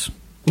herbs.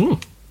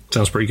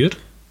 Sounds pretty good.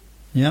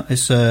 Yeah,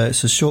 it's a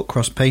short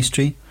crust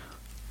pastry.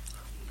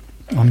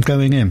 I'm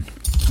going in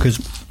because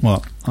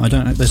I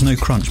don't know. There's no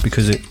crunch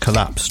because it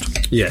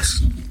collapsed.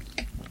 Yes.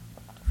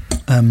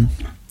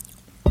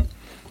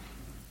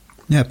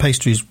 Yeah,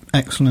 pastry's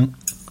excellent.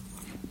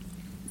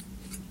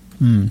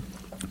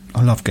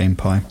 I love game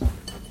pie.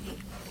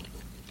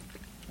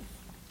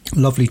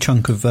 Lovely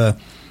chunk of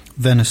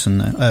venison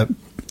there.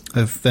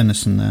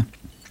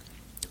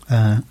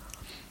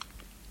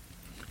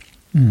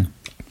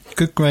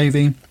 Good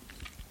gravy.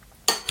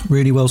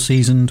 Really well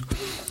seasoned.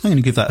 I'm going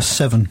to give that a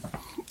 7.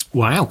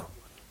 Wow,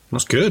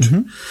 that's good.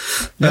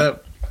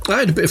 Yep. I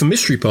had a bit of a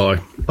mystery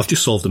pie. I've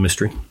just solved the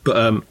mystery,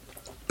 but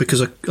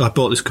because I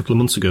bought this a couple of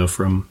months ago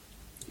from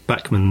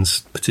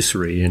Bachman's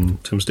Patisserie in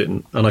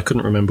Ditton, and I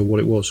couldn't remember what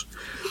it was.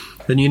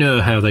 And you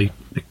know how they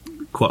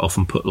quite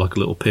often put like a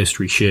little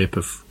pastry shape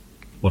of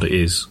what it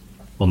is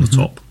on the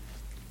top,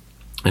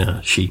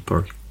 sheep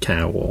or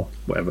cow or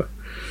whatever.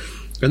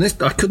 And this,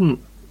 I couldn't.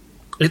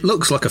 It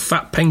looks like a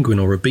fat penguin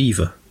or a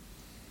beaver,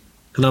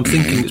 and I'm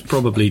thinking it's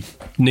probably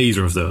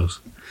neither of those.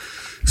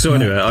 So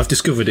anyway, I've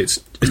discovered it's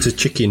a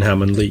chicken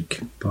ham and leek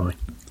pie,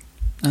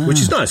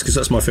 which is nice because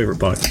that's my favourite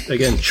pie.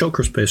 Again, short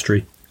crust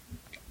pastry.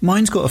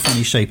 Mine's got a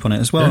funny shape on it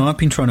as well, and I've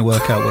been trying to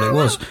work out what it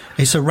was.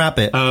 It's a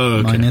rabbit. Oh,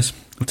 okay. Mine is.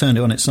 I've turned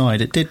it on its side.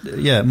 It did,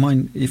 yeah,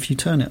 mine, if you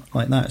turn it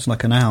like that, it's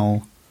like an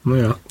owl.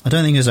 Yeah. I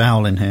don't think there's an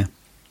owl in here.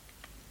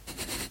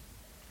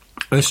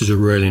 This is a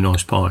really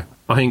nice pie.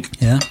 I think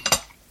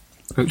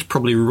it's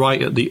probably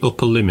right at the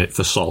upper limit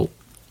for salt.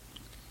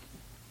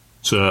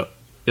 So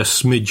a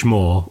smidge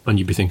more, and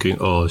you'd be thinking,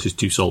 oh, this is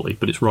too salty.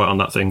 But it's right on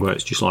that thing where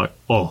it's just like,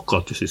 oh,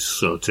 God, this is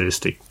so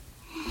tasty.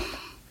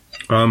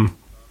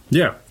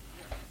 Yeah.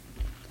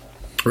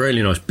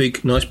 Really nice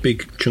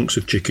big chunks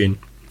of chicken.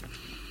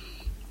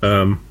 I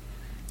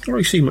don't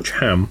really see much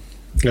ham,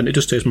 and it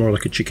does taste more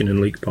like a chicken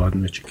and leek pie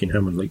than a chicken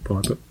ham and leek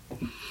pie.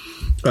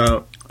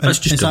 But that's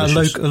just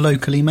delicious. Is that a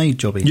locally made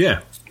jobby?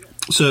 Yeah.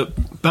 So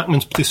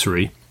Bachman's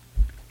Patisserie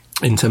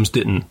in Thames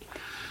Ditton,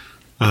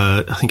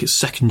 I think it's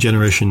second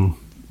generation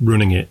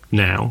running it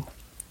now.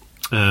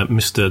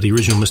 The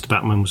original Mr.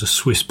 Bachman was a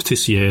Swiss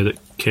patissier that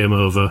came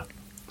over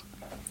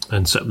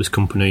and set up this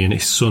company, and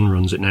his son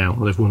runs it now.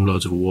 They've won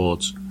loads of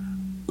awards.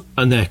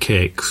 And their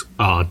cakes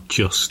are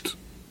just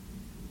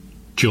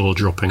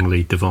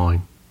jaw-droppingly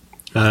divine.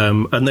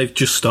 And they've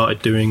just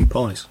started doing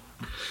pies.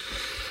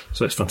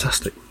 So it's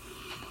fantastic.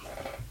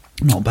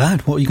 Not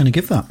bad. What are you going to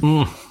give that?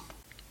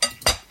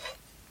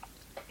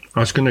 I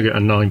was going to get a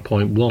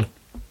 9.1.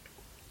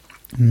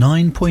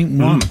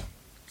 9.1?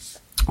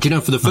 Do you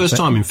know, for the first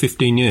time in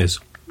 15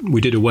 years,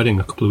 we did a wedding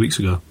a couple of weeks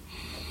ago.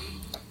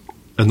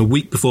 And the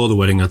week before the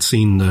wedding, I'd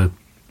seen the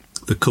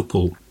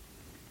couple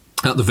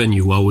at the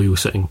venue while we were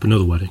setting up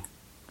another wedding,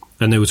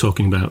 and they were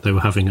talking about they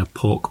were having a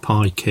pork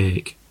pie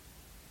cake,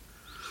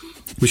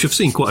 which I've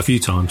seen quite a few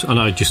times, and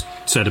I just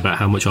said about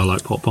how much I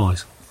like pork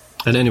pies.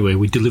 And anyway,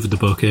 we delivered the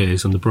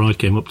bouquets, and the bride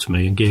came up to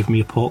me and gave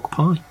me a pork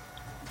pie.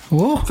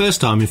 What?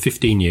 First time in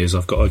 15 years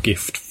I've got a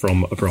gift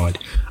from a bride,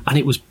 and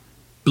it was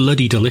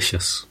bloody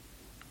delicious.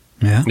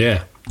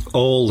 Yeah,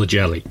 all the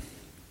jelly.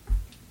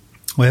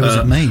 Where was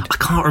it made? I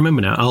can't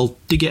remember now. I'll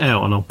dig it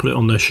out and I'll put it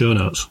on the show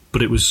notes,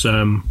 but it was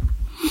from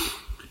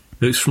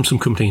some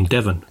company in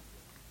Devon.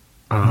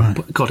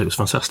 But God, it was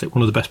fantastic.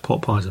 One of the best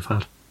pot pies I've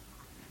had.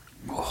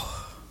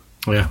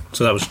 Yeah,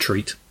 so that was a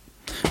treat.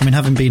 I mean,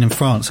 having been in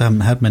France, I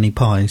haven't had many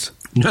pies.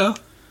 No?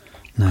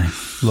 No,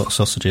 a lot of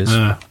sausages.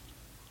 So,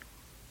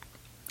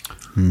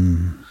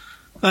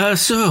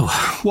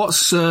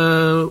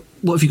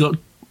 what have you got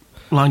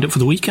lined up for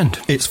the weekend?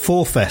 It's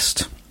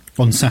Forfest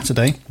on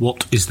Saturday.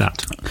 What is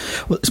that?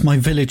 Well, it's my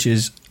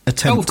village's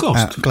attempt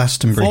at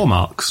Glastonbury.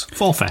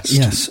 Forfest.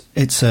 Yes,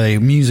 it's a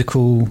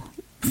musical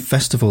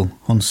festival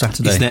on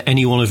Saturday. Is there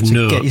anyone of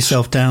note? Get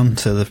yourself down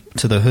to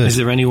the hood. Is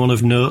there anyone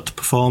of note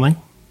performing?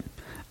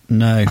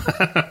 No.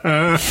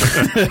 Are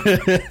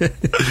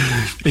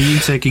you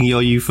taking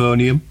your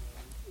euphonium?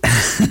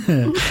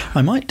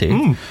 I might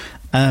do.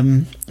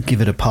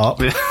 Give it a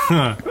pop.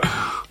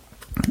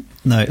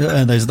 No,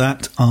 there's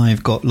that.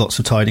 I've got lots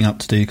of tidying up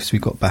to do because we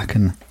got back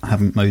and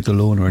haven't mowed the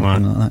lawn or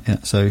anything like that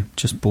yet. So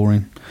just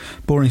boring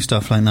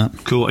stuff like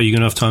that. Cool. Are you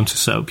going to have time to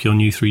set up your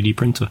new 3D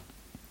printer?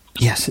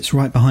 Yes, it's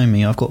right behind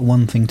me. I've got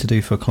one thing to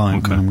do for a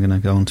client and I'm going to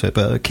go on to it.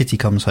 But Kitty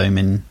comes home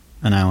in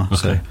an hour,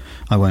 so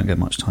I won't get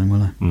much time,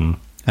 will I?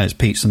 It's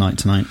pizza night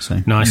tonight, so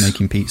nice. I'm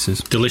making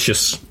pizzas.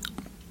 Delicious.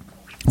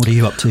 What are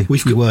you up to?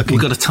 We've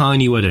got a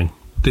tiny wedding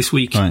this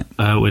week. Right.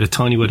 We had a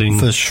tiny wedding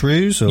for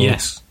Shrews. Or?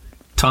 Yes,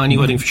 tiny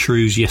wedding for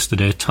Shrews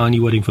yesterday. Tiny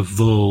wedding for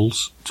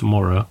Voles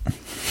tomorrow,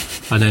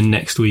 and then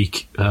next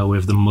week we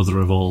have the mother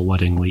of all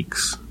wedding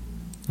weeks.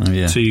 Oh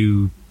yeah,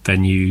 2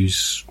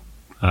 venues.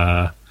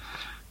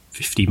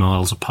 50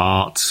 miles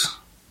apart,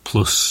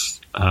 plus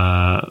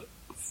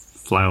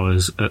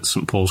flowers at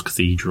St Paul's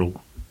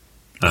Cathedral.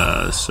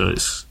 So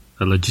it's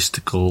a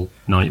logistical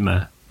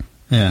nightmare.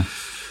 Yeah.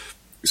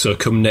 So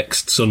come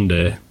next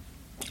Sunday,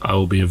 I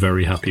will be a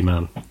very happy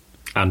man.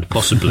 And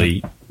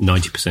possibly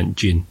 90%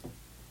 gin.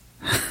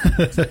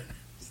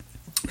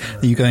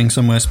 Are you going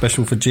somewhere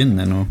special for gin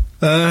then, or?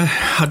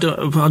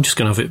 I'm just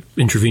going to have it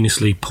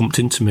intravenously pumped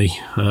into me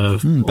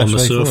on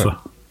the sofa.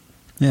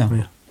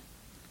 Yeah.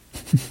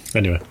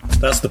 Anyway,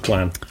 that's the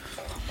plan.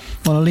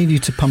 Well, I'll leave you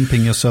to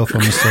pumping yourself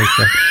on the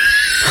sofa.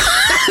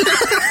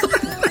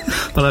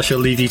 And I shall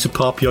leave you to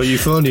pop your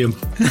euphonium.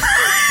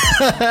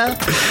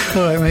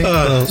 All right, mate.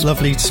 Well,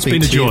 lovely to speak to you.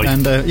 It's been a joy.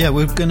 And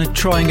we're going to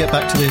try and get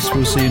back to this.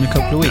 We'll see you in a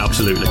couple of weeks.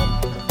 Absolutely.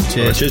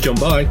 Cheers. Cheers, John.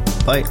 Bye.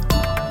 Bye.